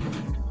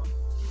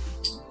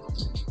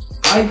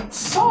 I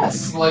saw it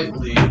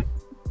slightly.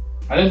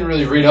 I didn't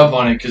really read up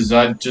on it because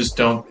I just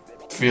don't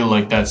feel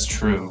like that's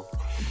true.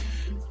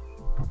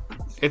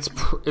 It's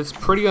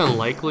pretty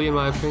unlikely in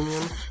my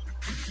opinion.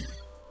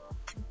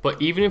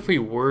 But even if we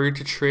were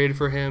to trade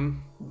for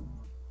him,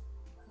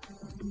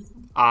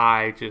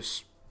 it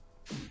just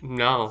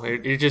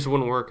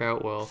wouldn't work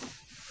out well.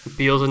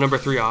 Beal's a number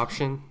 3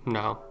 option?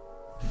 No.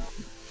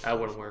 That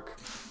wouldn't work.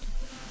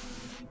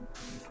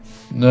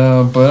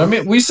 No, but I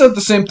mean, we said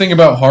the same thing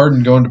about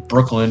Harden going to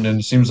Brooklyn, and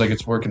it seems like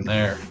it's working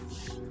there.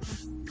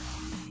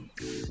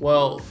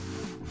 Well,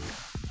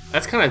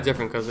 that's kind of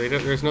different because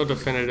there's no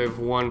definitive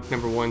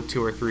number 1,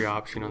 2, or 3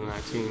 option on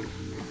that team.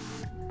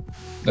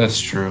 That's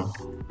true.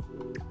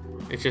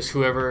 It's just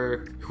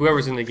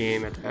whoever's in the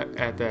game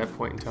at that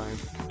point in time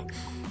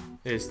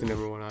is the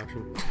number 1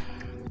 option.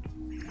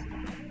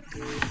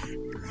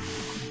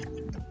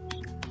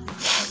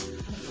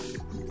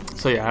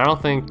 So yeah, I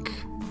don't think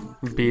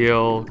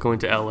Beal going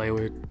to LA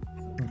would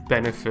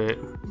benefit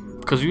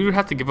because we would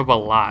have to give up a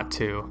lot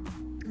too.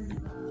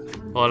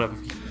 A lot of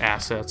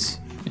assets.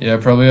 Yeah,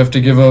 probably have to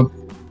give up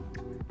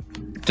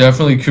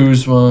definitely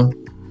Kuzma,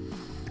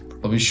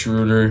 probably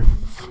Schroeder.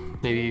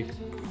 Maybe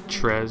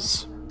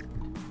Trez.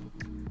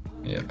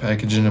 Yeah,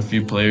 packaging a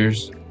few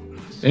players.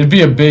 It'd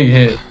be a big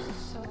hit.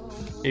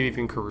 Maybe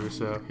even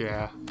Caruso.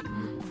 Yeah,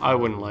 I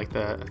wouldn't like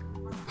that.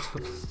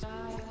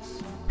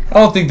 I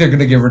don't think they're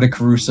gonna get rid of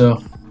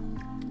Caruso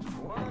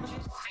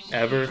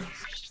Ever.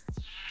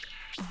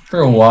 for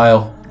a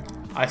while.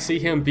 I see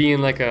him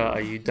being like a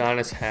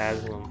Udonis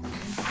Haslem.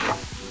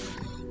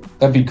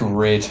 That'd be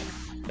great.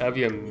 That'd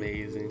be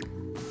amazing.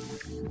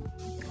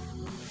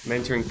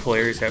 Mentoring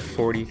players at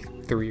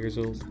 43 years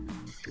old.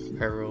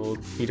 However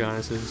old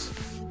Udonis is.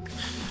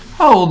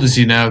 How old is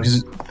he now?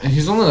 Because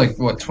he's only like,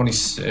 what, I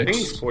 26? think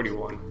he's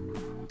 41.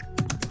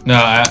 No,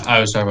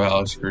 I was talking about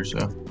Alex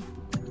Caruso.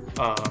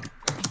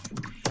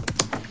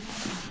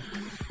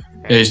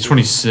 Yeah, he's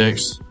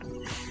 26.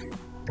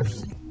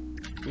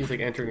 He's like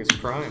entering his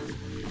prime.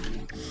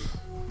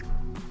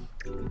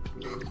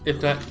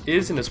 If that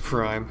is in his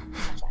prime.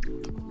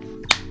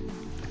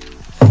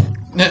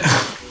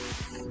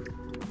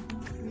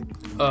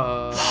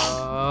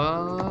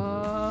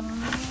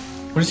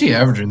 What is he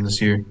averaging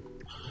this year?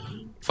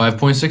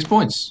 5.6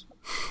 points.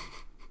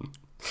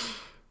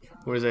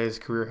 What is that, his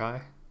career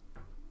high?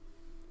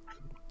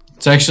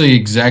 It's actually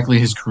exactly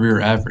his career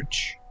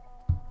average.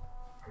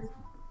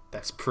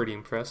 That's pretty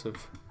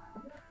impressive.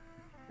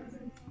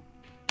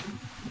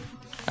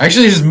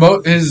 Actually,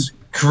 his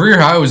career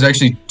high was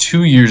actually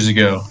 2 years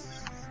ago.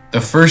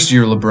 The first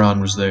year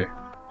LeBron was there.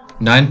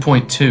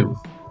 9.2.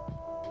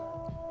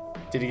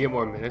 Did he get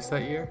more minutes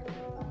that year?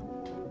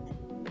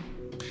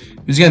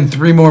 He was getting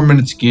 3 more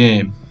minutes a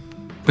game.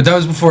 But that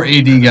was before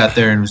AD got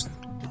there and was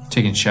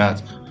taking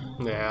shots.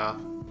 Yeah.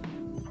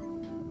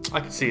 I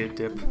could see a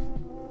dip.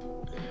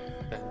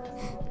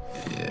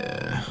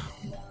 Yeah.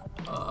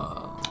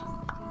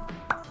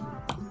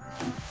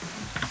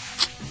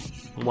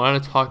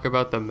 Want to talk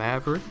about the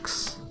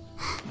Mavericks?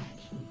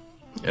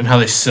 And how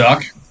they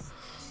suck.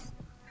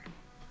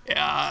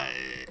 Yeah,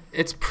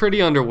 it's pretty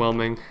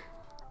underwhelming.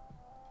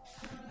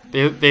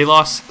 They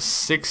lost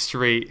 6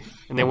 straight,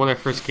 and they won their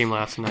first game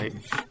last night.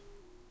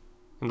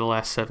 In the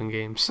last 7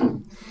 games.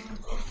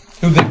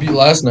 Who'd they beat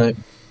last night?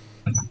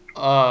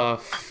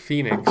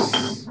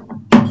 Phoenix.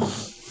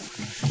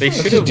 They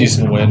That's should a have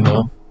decent win,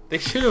 though. They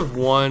should have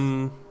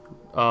won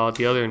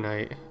the other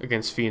night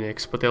against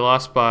Phoenix, but they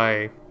lost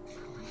by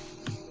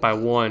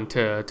 1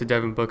 to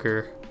Devin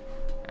Booker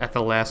at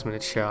the last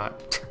minute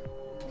shot.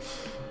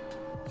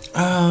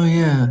 Oh,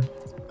 yeah.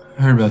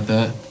 I heard about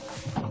that.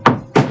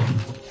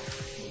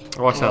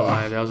 I watched that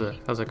live.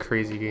 That was a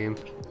crazy game.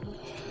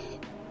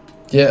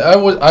 Yeah,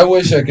 I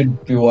wish I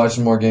could be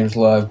watching more games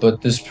live,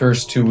 but this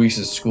first 2 weeks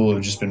of school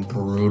have just been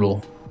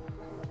brutal.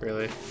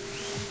 Really?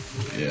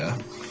 Yeah.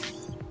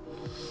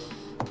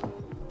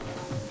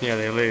 Yeah,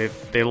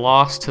 they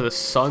lost to the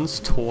Suns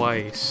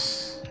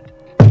twice.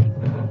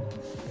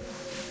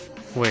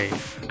 Wait.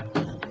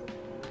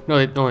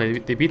 No,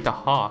 they beat the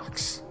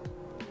Hawks.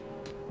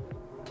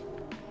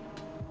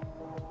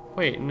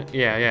 Wait,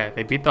 yeah,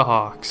 they beat the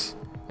Hawks.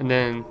 And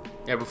then,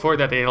 yeah, before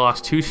that they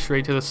lost 2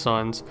 straight to the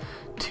Suns,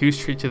 2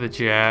 straight to the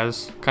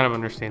Jazz, kind of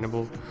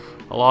understandable.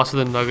 A loss to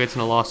the Nuggets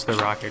and a loss to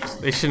the Rockets.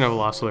 They shouldn't have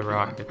lost to the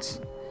Rockets.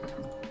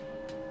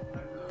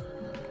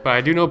 But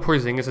I do know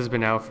Porzingis has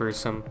been out for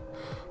some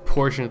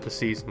portion of the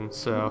season,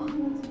 so...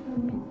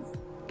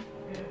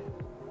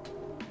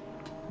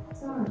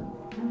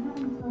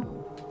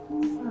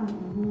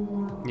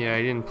 Yeah,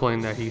 he didn't play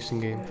in that Houston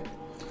game.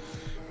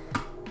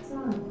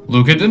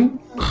 Luka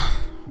didn't?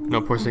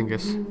 No,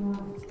 Porzingis.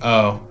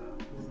 Oh.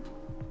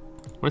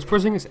 What's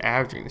Porzingis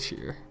averaging this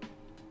year?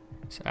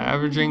 He's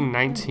averaging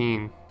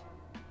 19.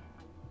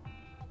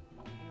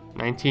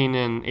 19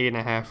 and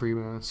 8.5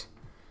 rebounds.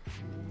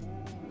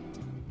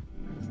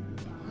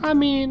 I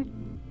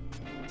mean,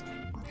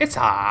 it's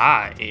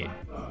alright.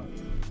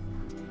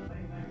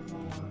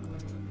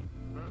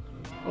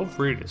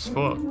 Overrated as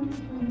fuck.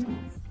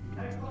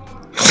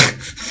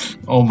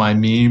 Oh, my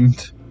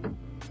memed.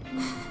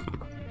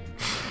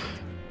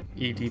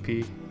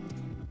 EDP.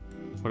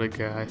 What a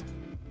guy.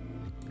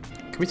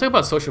 Can we talk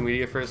about social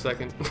media for a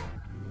second?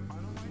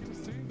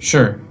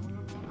 Sure.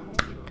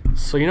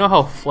 So you know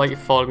how Flight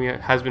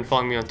has been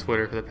following me on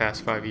Twitter for the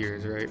past 5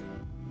 years, right?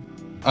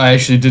 I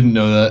actually didn't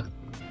know that.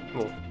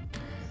 Well,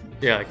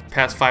 yeah, like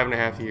past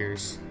 5.5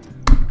 years.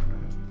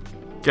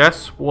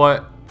 Guess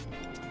what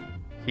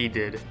he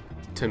did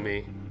to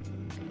me?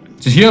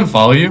 Did he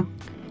unfollow you?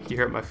 He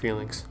hurt my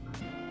feelings,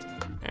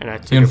 and I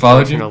took He it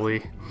unfollowed you?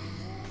 personally.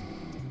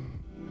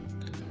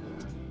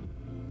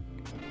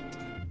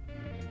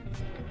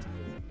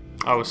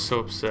 I was so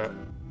upset.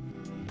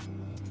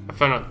 I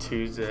found out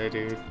Tuesday,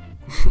 dude.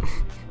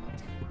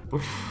 He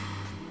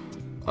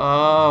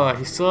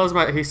still has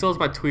my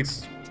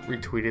tweets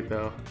retweeted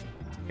though,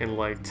 and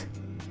liked.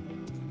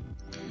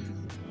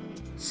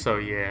 So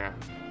yeah.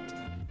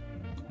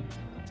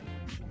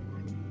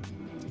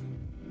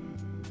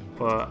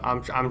 But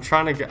I'm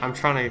trying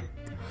to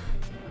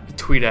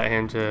tweet at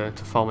him to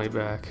follow me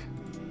back.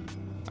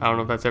 I don't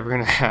know if that's ever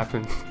gonna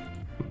happen.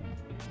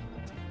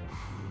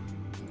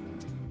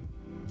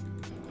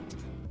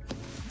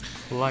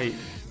 Light.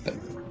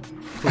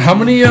 How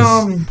many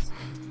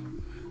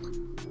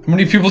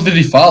people did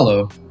he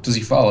follow? Does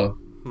he follow?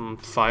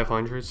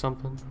 500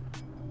 something.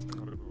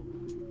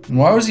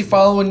 Why was he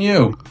following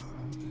you?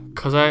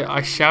 Cause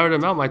I shouted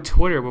him out my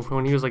Twitter before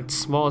when he was like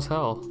small as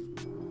hell,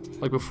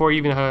 like before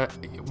he had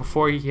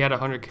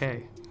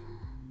 100K.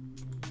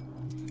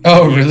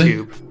 Oh, really?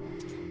 YouTube.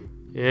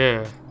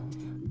 Yeah.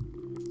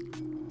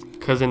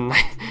 Cause in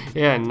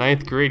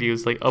ninth grade he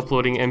was like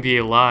uploading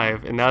NBA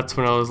Live, and that's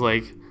when I was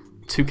like,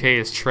 2K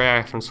is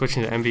trash. I'm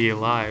switching to NBA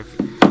Live.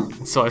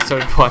 So I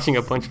started watching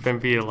a bunch of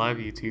NBA Live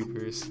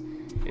YouTubers,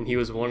 and he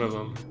was one of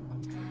them.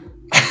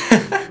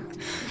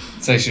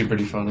 It's actually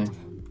pretty funny.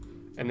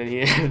 And then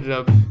he ended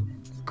up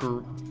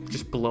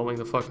just blowing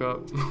the fuck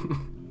up.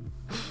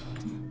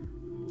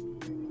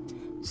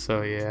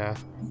 So yeah,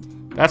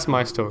 that's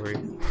my story.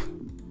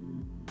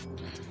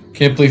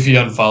 Can't believe he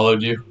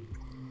unfollowed you.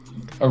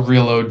 A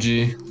real OG.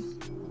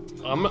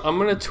 I'm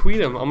gonna tweet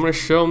him. I'm gonna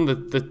show him the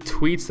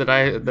tweets that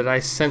I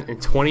sent in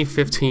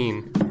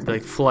 2015.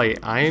 Like, Flight,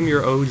 I am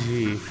your OG.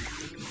 You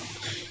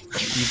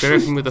better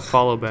give me the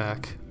follow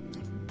back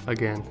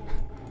again.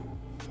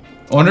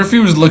 I wonder if he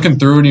was looking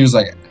through and he was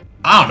like,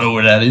 I don't know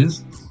what that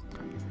is.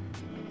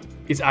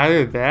 It's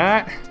either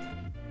that,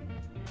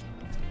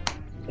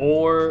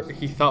 or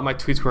he thought my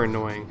tweets were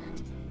annoying.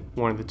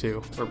 One of the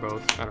two, or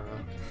both. I don't know.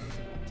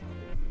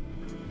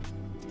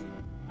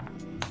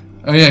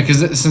 Oh yeah, because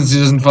since he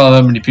doesn't follow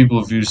that many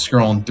people, if he was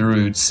scrolling through,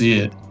 he would see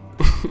it.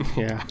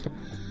 Yeah.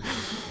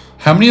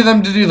 How many of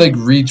them did he like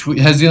retweet?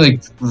 Has he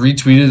like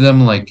retweeted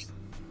them like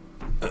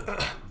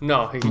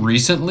No.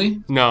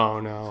 recently?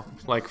 No.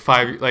 Like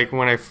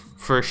when I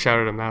first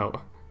shouted him out.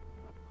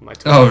 On my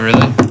Twitter. Oh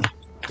really?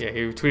 Yeah, he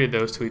retweeted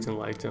those tweets and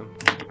liked them.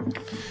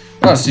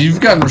 Oh, so you've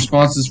gotten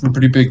responses from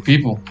pretty big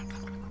people.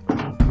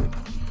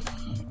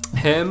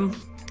 Him,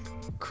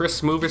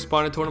 Chris Smoove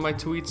responded to one of my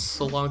tweets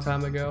a long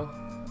time ago.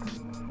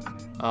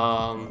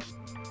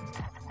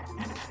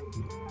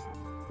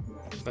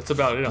 That's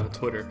about it on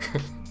Twitter.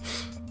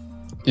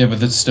 Yeah,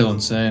 but that's still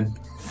insane.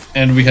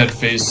 And we had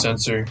Phase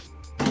Censor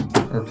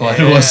reply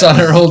to us on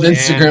our old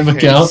Instagram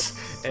account.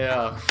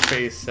 Yeah,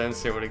 Face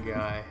Censor, what a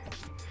guy.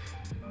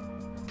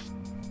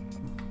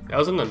 That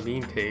was on the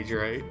meme page,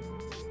 right?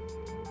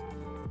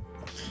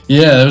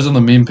 Yeah, that was on the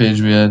meme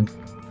page we had.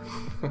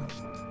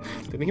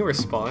 Didn't he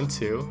respond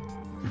too?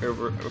 Or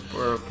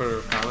put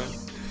a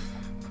comment?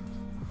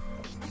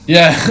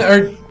 Yeah,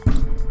 or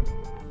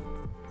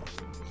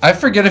I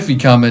forget if he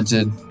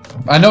commented.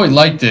 I know he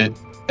liked it,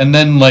 and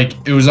then like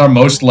it was our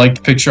most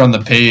liked picture on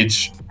the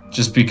page,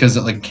 just because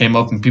it like came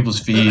up in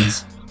people's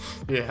feeds.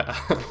 Yeah.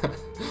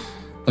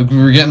 Like we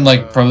were getting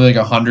like probably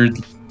like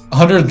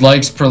 100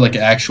 likes per like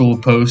actual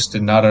post,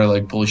 and not our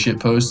like bullshit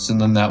posts.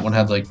 And then that one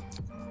had like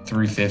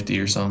 350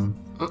 or something.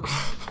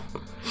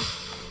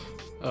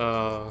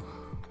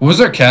 What was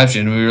our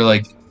caption? We were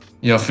like,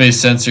 "Yo, Face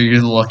Censor,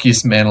 you're the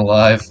luckiest man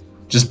alive."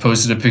 Just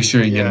posted a picture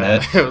of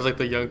Yannette. It was like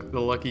the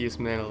luckiest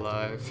man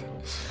alive.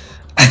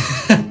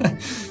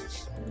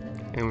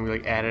 And we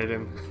like added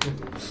him.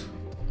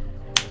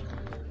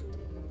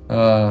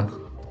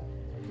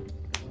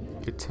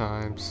 Good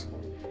times.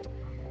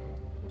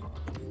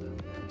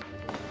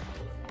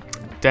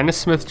 Dennis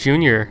Smith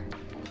Jr.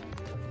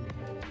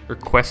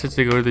 requested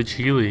to go to the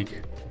G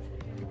League.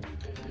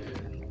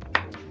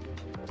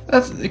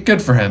 That's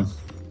good for him.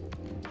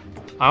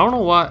 I don't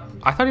know what.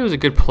 I thought he was a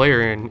good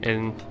player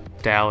in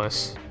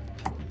Dallas.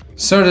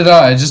 So did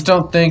I. I just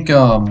don't think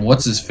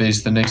what's his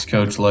face, the Knicks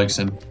coach, likes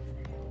him.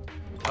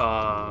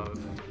 Tom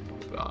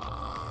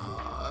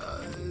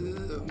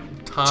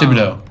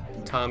Thibodeau.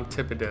 Tom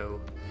Thibodeau.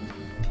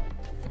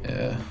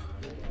 Yeah.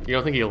 You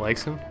don't think he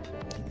likes him?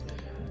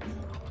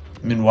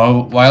 I mean,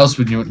 why else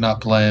would you not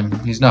play him?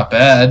 He's not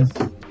bad.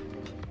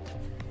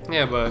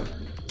 Yeah, but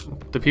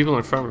the people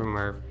in front of him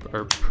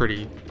are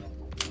pretty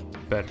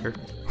better,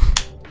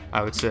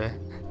 I would say.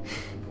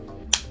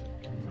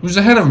 Who's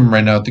ahead of him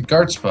right now at the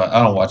guard spot?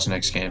 I don't watch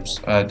Knicks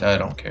games. I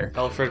don't care.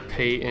 Elfrid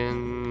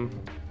Payton,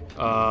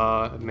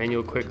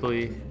 Emmanuel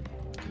Quickley.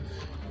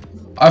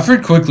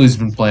 Alfred Quickly's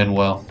been playing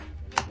well.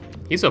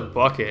 He's a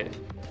bucket.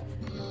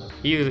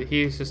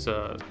 He's just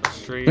a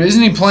straight. But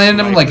isn't he playing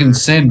them like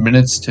insane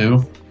minutes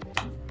too?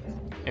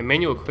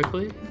 Emmanuel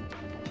Quickley?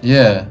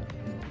 Yeah.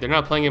 They're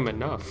not playing him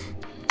enough.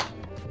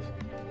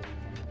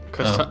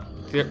 Cause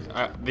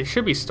they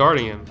should be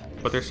starting him,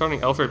 but they're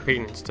starting Elfrid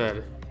Payton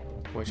instead,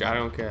 which I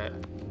don't get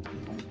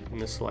in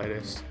the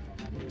slightest.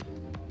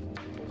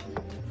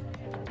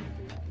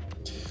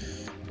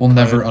 We'll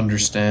never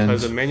understand.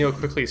 Because Emmanuel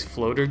Quickley's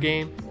floater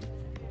game.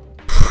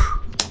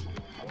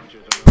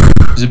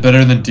 Is it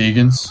better than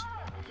Deegan's?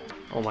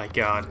 Oh my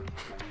god.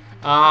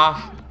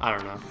 I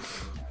don't know.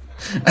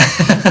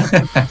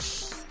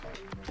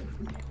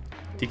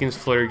 Deacon's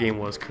floater game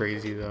was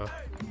crazy though.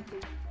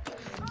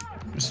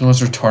 It's the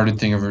most retarded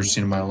thing I've ever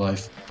seen in my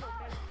life.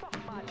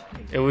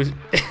 It was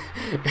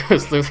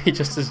literally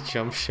just his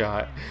jump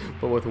shot,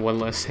 but with one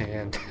less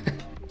hand.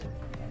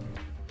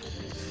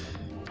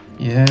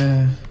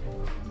 Yeah.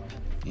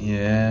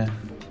 Yeah.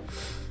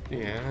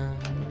 Yeah.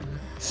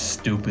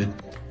 Stupid.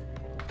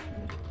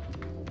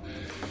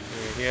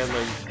 Yeah, he had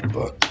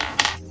like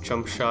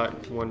jump shot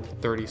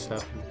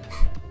 137.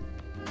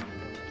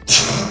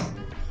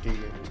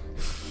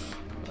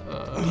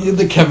 He had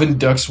the Kevin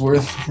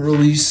Ducksworth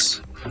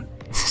release.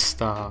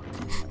 Stop.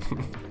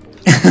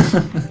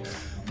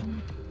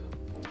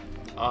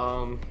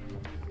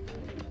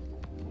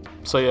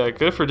 So yeah,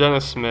 good for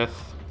Dennis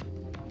Smith.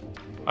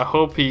 I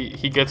hope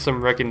he gets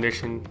some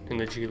recognition in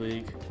the G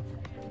League.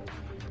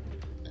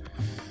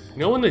 You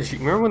know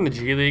remember when the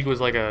G League was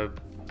like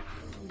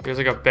there's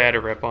like a bad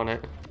rep on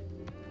it,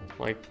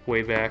 like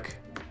way back.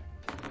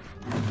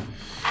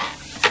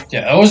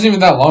 Yeah, that wasn't even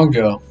that long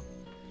ago.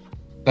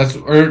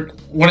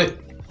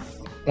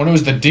 When it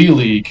was the D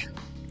League.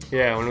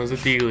 Yeah, when it was the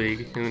D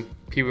League, and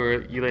people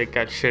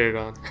got shitted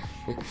on.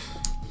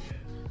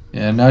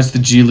 Yeah, now it's the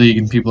G League,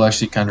 and people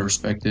actually kind of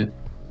respect it.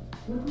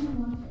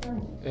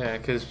 Yeah,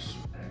 because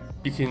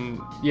you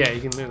can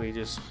literally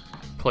just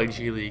play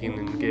G League and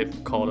then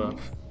get called up.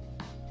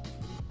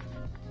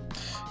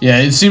 Yeah,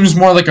 it seems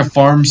more like a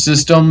farm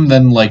system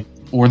than like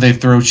where they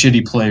throw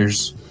shitty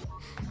players.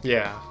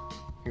 Yeah,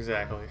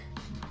 exactly.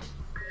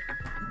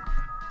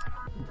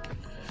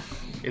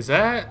 Is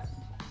that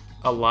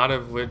a lot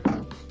of what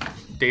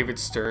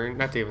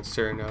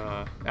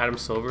Adam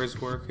Silver's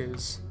work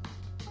is?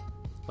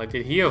 Like,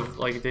 did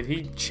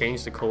he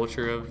change the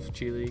culture of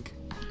G League?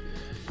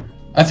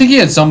 I think he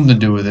had something to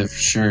do with it for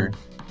sure.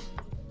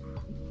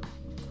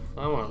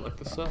 I want to look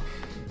this up.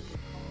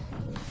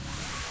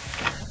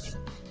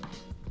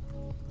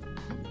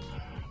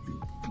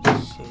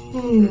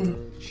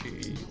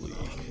 G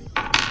League.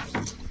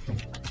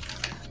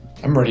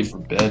 I'm ready for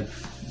bed.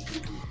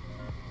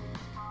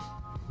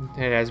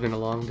 It has been a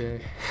long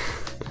day.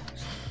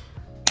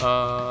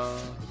 I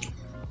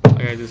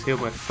gotta just heal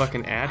my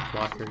fucking ad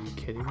blocker. Are you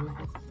kidding me?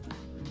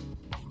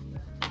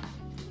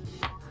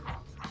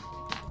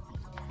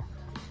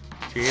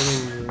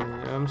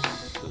 Jalen.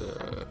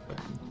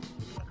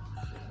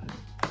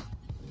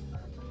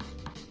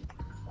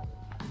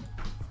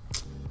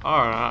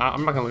 Alright,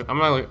 I'm not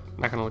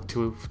gonna look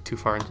too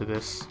far into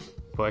this,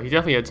 but he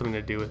definitely had something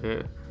to do with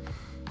it.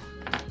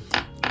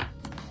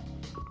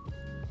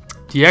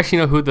 Do you actually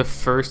know who the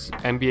first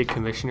NBA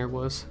commissioner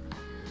was?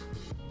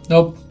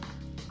 Nope.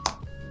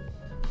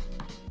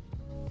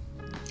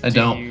 I Do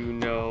don't. you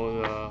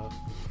know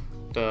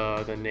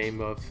the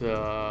name of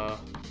the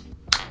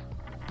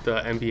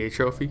NBA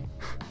trophy?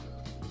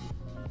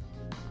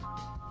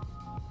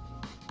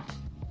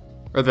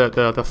 Or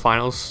the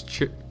finals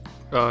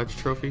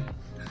trophy?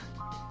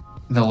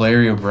 The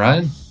Larry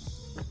O'Brien?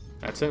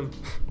 That's him.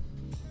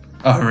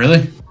 Oh,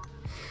 really?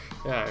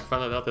 Yeah, I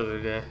found that out the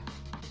other day,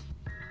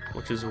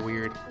 which is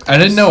weird. I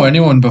didn't know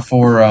anyone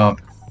before. I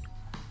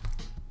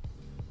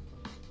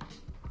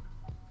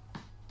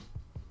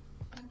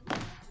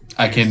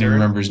can't even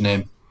remember his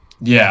name.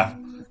 Yeah,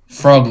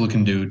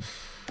 frog-looking dude.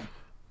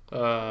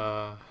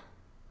 The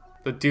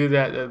dude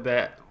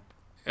that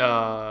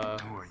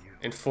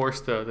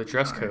enforced the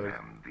dress code.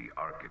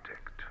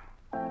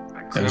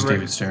 That was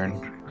David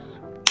Stern.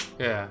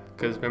 Yeah,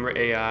 because remember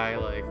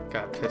AI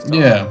got pissed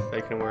Yeah. off.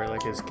 They can wear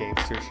his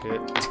gangster shit.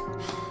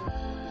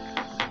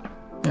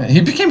 Yeah,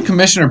 he became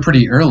commissioner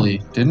pretty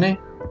early, didn't he?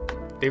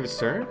 David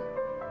Stern?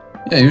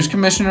 Yeah, he was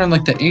commissioner in the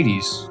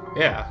 80s.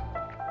 Yeah.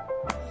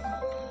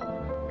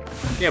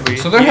 Yeah, but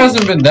So there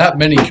hasn't been that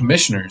many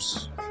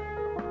commissioners.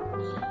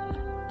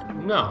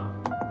 No.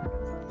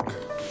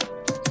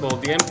 Well,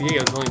 the NBA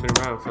has only been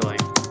around for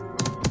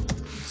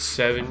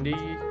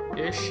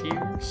 70-ish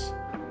years.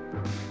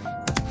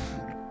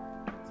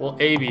 Well,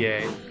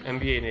 NBA and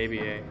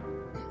ABA.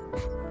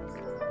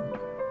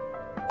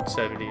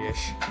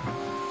 70-ish.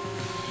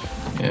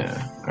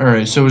 Yeah. All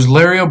right. So it was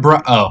Larry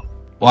O'Brien? Oh,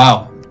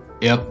 wow.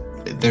 Yep.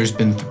 There's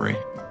been 3.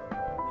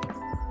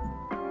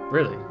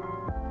 Really?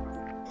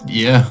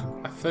 Yeah.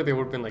 I feel like there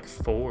would have been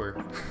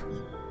 4.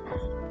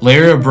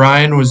 Larry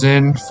O'Brien was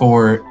in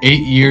for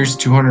 8 years,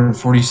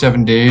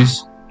 247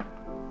 days.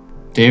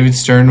 David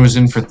Stern was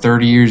in for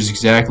 30 years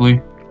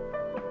exactly.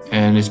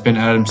 And it's been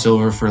Adam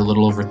Silver for a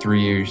little over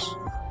 3 years.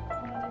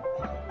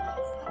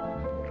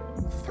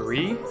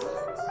 3?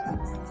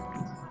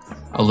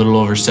 A little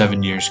over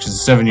 7 years, because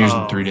it's 7 years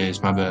Oh. and 3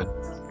 days. My bad.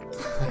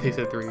 He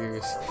said 3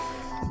 years.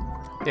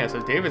 Yeah,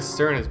 so David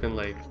Stern has been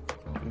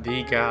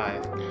the guy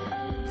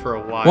for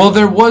a while. Well,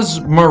 there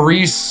was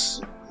Maurice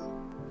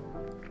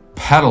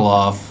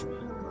Pavlov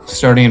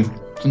starting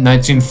in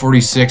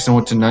 1946 and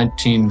went to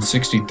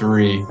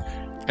 1963,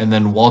 and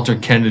then Walter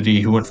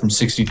Kennedy, who went from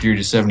 63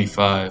 to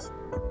 75.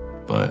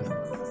 But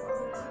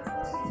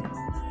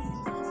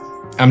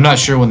I'm not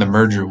sure when the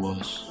merger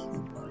was.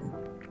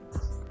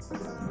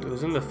 It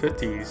was in the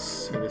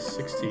 50s or the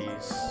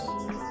 60s.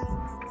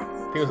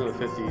 I think it was in the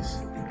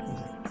 50s.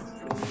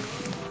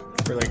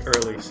 Or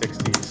early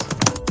 60s.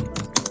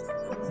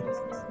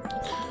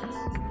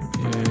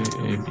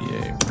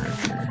 ABA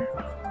merger.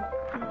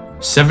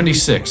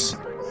 76.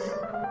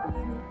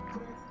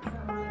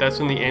 That's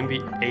when the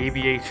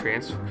ABA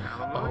transfer.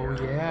 Oh,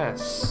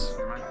 yes.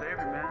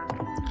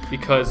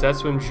 Because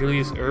that's when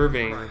Julius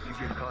Erving.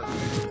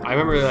 I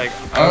remember I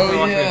remember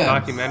watching a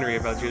documentary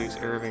about Julius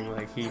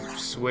Erving. He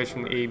switched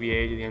from the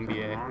ABA to the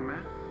NBA.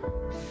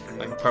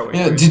 Partway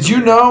Yeah, through. did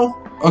you know?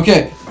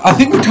 Okay, I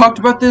think we talked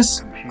about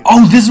this.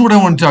 Oh, this is what I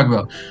want to talk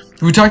about.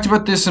 We talked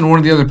about this in one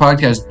of the other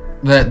podcasts,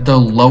 that the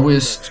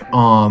lowest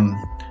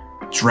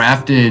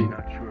drafted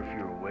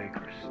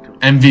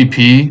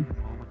MVP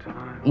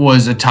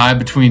was a tie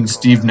between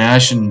Steve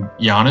Nash and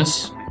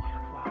Giannis.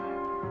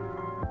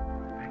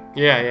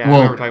 Yeah,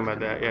 Well- I remember talking about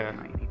that, yeah.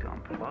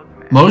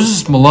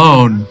 Moses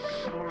Malone,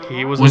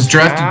 He was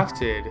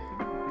drafted.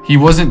 He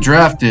wasn't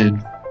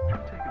drafted.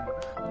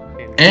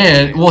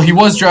 And, well, he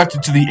was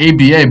drafted to the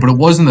ABA, but it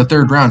was in the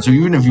 3rd round. So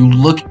even if you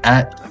look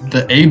at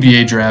the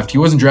ABA draft, he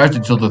wasn't drafted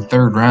until the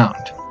 3rd round.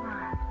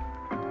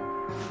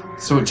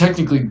 So it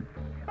technically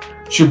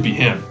should be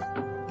him.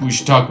 We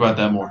should talk about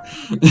that more.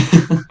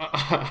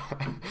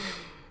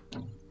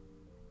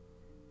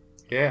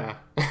 Yeah.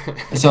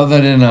 I saw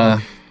that in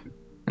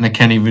a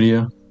Kenny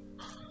video.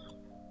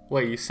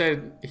 Wait, you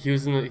said he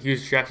was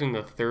drafted in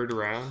the 3rd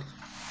round?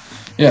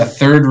 Yeah,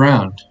 3rd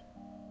round.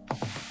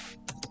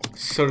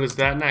 So does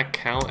that not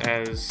count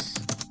as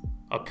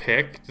a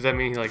pick? Does that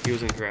mean he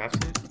wasn't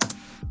drafted?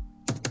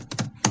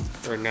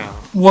 Or no?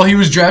 Well, he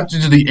was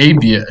drafted to the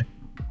ABA.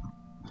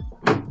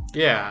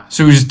 Yeah.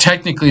 So he was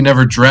technically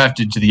never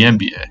drafted to the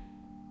NBA.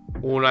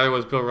 Well, neither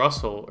was Bill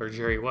Russell or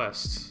Jerry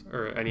West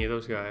or any of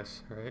those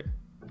guys, right?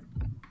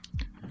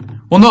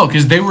 Well, no,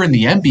 because they were in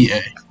the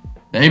NBA.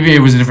 The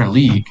ABA was a different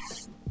league.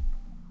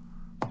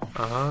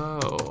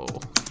 Oh.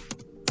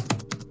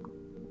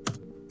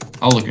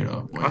 I'll look it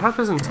up. I thought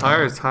this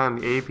entire time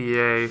the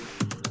ABA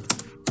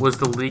was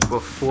the league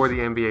before the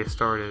NBA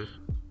started.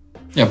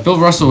 Yeah, Bill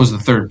Russell was the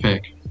 3rd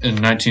pick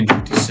in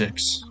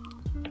 1956.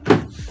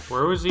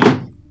 Where was he?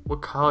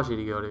 What college did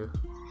he go to?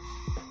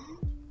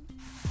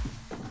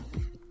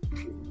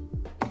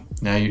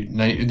 Now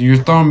you're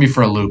throwing me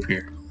for a loop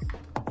here.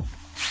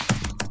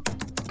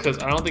 Because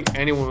I don't think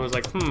anyone was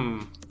like,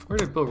 where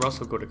did Bill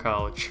Russell go to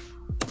college?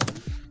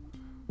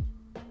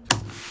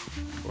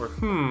 Or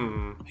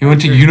He went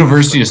to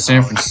University of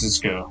San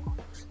Francisco.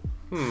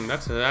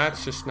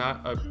 That's just not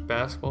a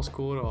basketball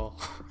school at all.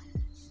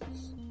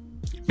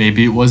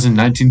 Maybe it was in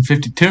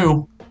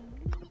 1952.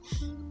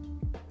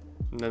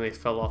 And then they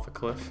fell off a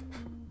cliff.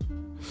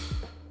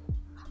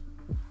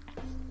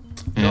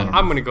 Yeah. No,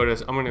 I'm gonna go to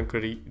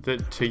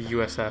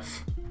USF.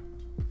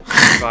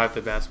 Survive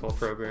the basketball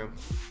program.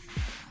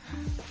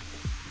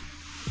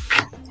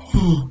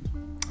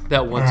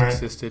 That once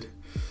existed.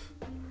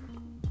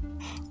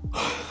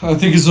 I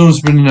think it's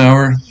almost been an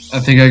hour. I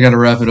think I gotta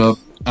wrap it up.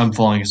 I'm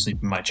falling asleep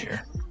in my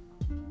chair.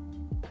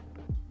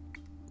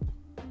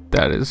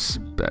 It's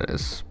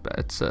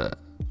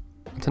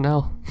an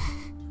L.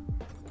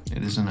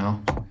 It is an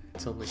L.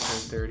 It's only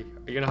 10:30.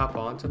 Are you gonna hop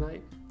on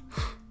tonight?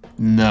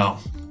 No.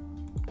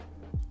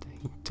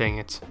 Dang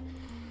it.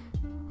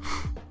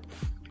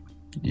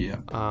 Yeah.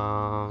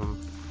 Um.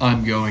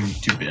 I'm going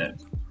to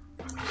bed.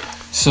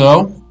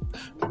 So,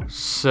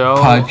 So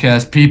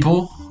podcast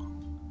people,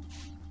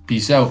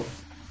 peace out.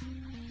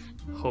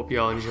 hope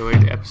y'all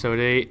enjoyed episode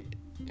 8.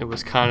 It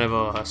was kind of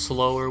a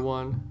slower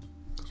one.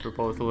 'Cause we're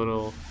both a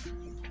little.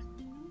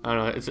 I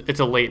don't know. It's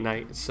a late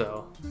night,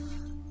 so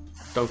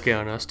don't get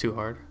on us too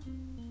hard.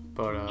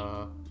 But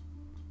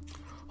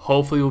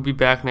hopefully we'll be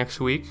back next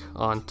week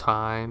on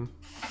time.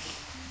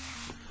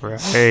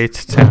 Right,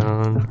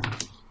 town.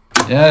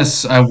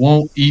 Yes, I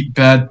won't eat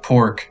bad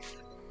pork.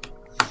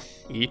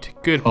 Eat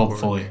good pork.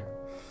 Hopefully.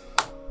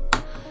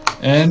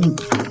 And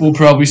we'll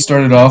probably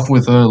start it off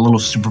with a little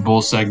Super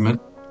Bowl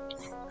segment.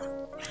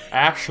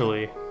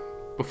 Actually,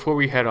 before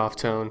we head off,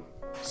 Tone,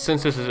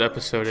 since this is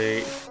episode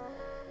 8,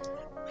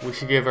 we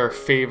should give our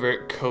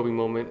favorite Kobe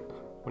moment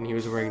when he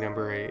was wearing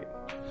number 8.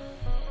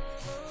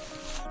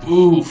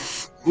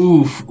 Oof,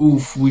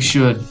 we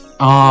should.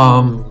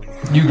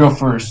 You go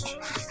first.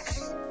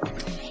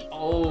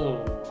 Oh.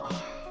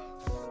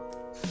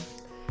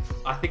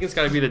 I think it's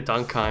got to be the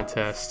dunk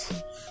contest.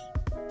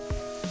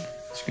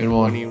 It's a good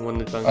When he one. won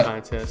the dunk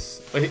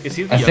contest. Is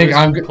he the I think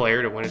youngest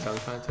player to win a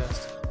dunk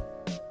contest?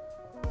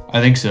 I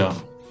think so.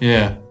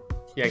 Yeah.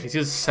 Yeah, because he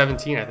was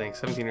 17, I think.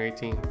 17 or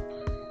 18.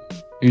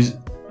 I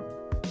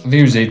think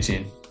he was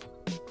 18.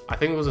 I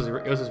think it was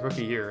his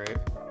rookie year, right?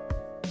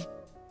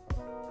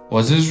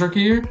 Was it his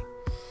rookie year?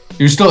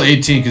 He was still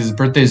 18 because his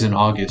birthday's in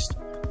August.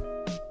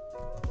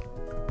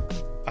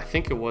 I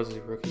think it was his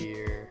rookie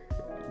year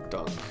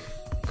dunk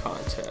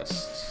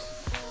contest.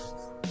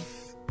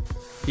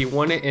 He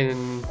won it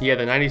in the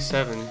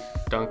 97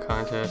 dunk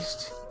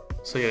contest.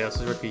 So yeah, that's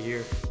his rookie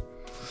year.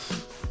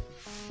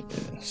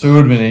 So it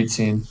would have been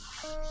 18.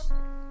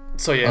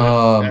 So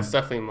yeah, that's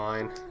definitely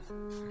mine.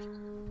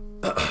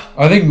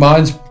 I think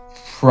mine's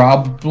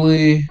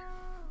probably...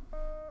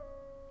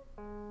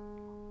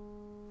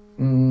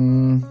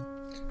 I'm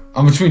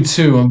between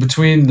two. I'm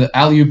between the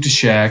alley-oop to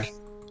Shaq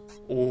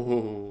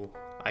Ooh,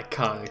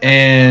 iconic.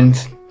 and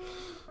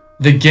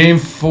the game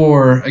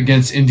 4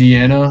 against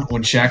Indiana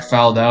when Shaq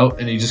fouled out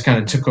and he just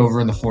kind of took over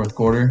in the fourth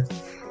quarter.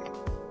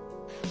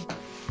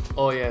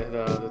 Oh yeah,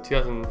 the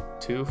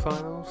 2002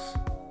 finals?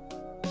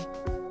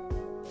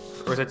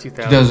 Or is that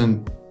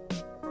 2000?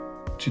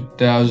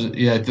 2000,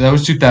 yeah, that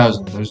was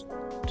 2000. That was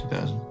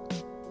 2000.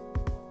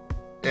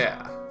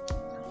 Yeah.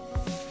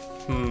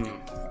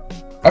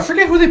 I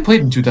forget who they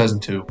played in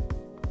 2002.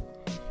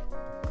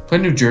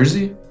 Played New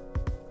Jersey?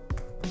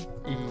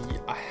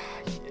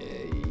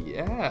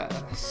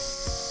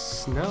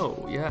 Yes.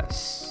 No,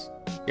 yes.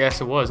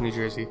 Yes, it was New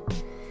Jersey.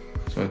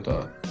 That's what I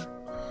thought.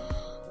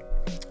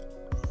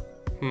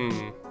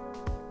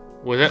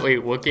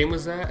 What game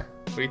was that?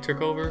 When he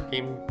took over?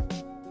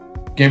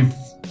 Game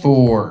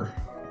 4,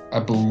 I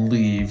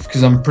believe.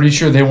 Because I'm pretty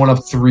sure they went up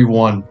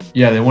 3-1.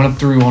 Yeah, they went up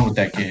 3-1 with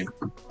that game.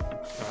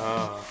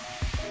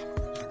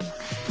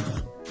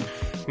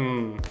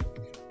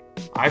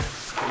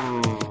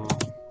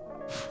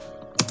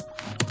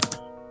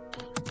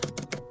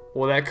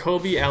 Well, that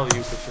Kobe alley-oop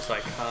was just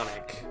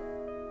iconic.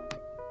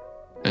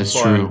 That's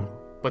true.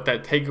 But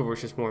that takeover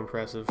was just more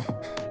impressive.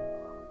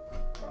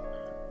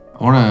 I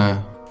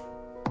wanna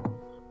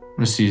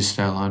see his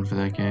stat line for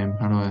that game.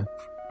 How do I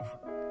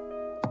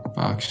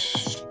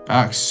box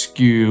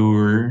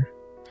skewer?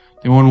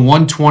 They won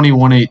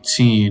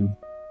 120-118.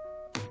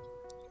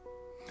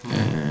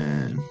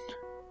 And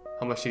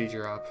How much did he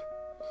drop?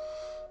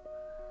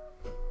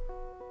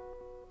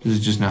 does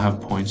it just not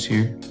have points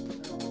here?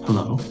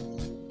 Hello.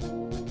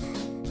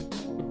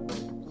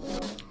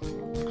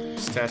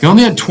 Stats. He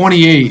only had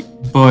 28,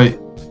 but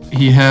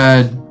he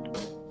had.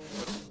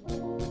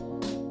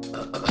 I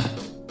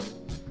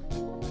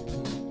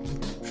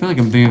feel like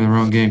I'm thinking of the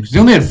wrong game because he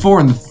only had 4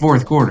 in the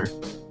fourth quarter.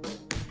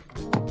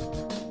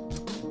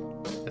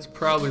 That's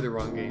probably the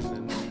wrong game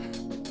then.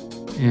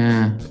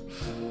 Yeah.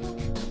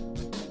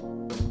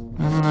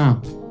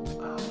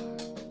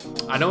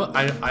 I don't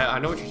know. I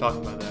know what you're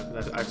talking about.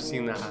 That I've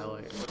seen the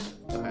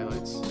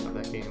highlights of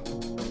that game.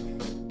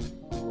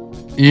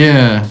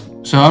 Yeah.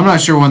 So I'm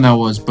not sure when that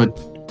was, but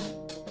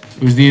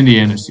it was the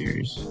Indiana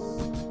series.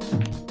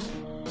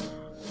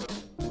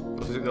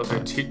 Those are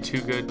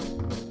two good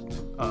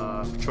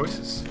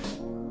choices.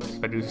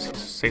 If I do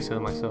say so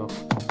myself.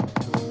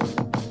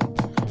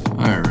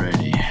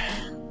 Alrighty.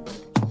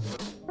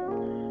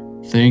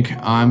 Think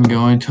I'm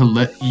going to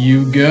let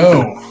you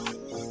go.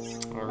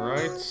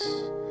 Alright.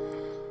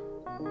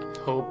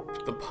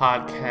 Hope the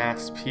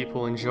podcast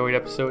people enjoyed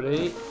episode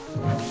 8.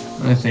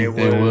 I think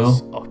they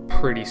was will. a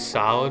pretty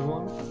solid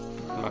one.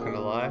 I'm not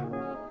gonna lie.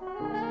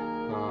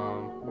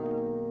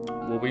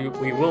 Well,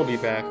 we will be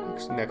back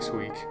next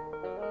week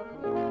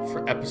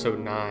for episode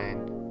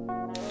 9.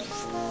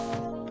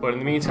 But in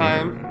the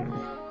meantime,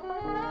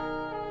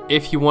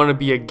 if you want to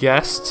be a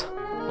guest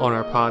on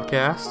our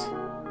podcast,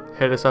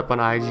 hit us up on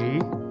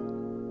IG,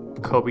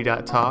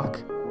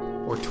 Kobe.talk,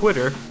 or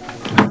Twitter,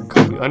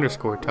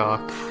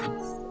 Kobe_talk.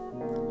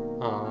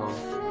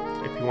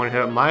 If you want to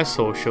hit up my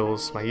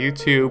socials, my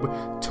YouTube,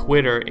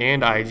 Twitter,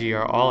 and IG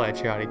are all at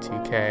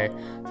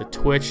JottyTK. The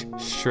Twitch,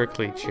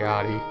 strictly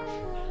Jotty.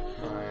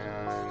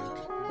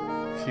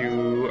 And if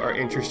you are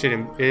interested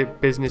in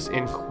business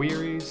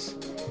inquiries,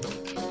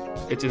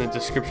 it's in the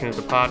description of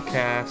the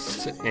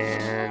podcast.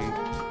 And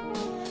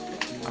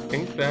I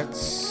think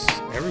that's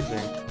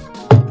everything.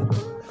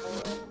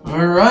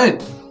 All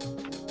right.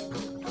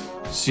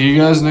 See you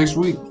guys next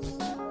week.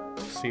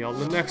 See you on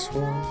the next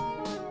one.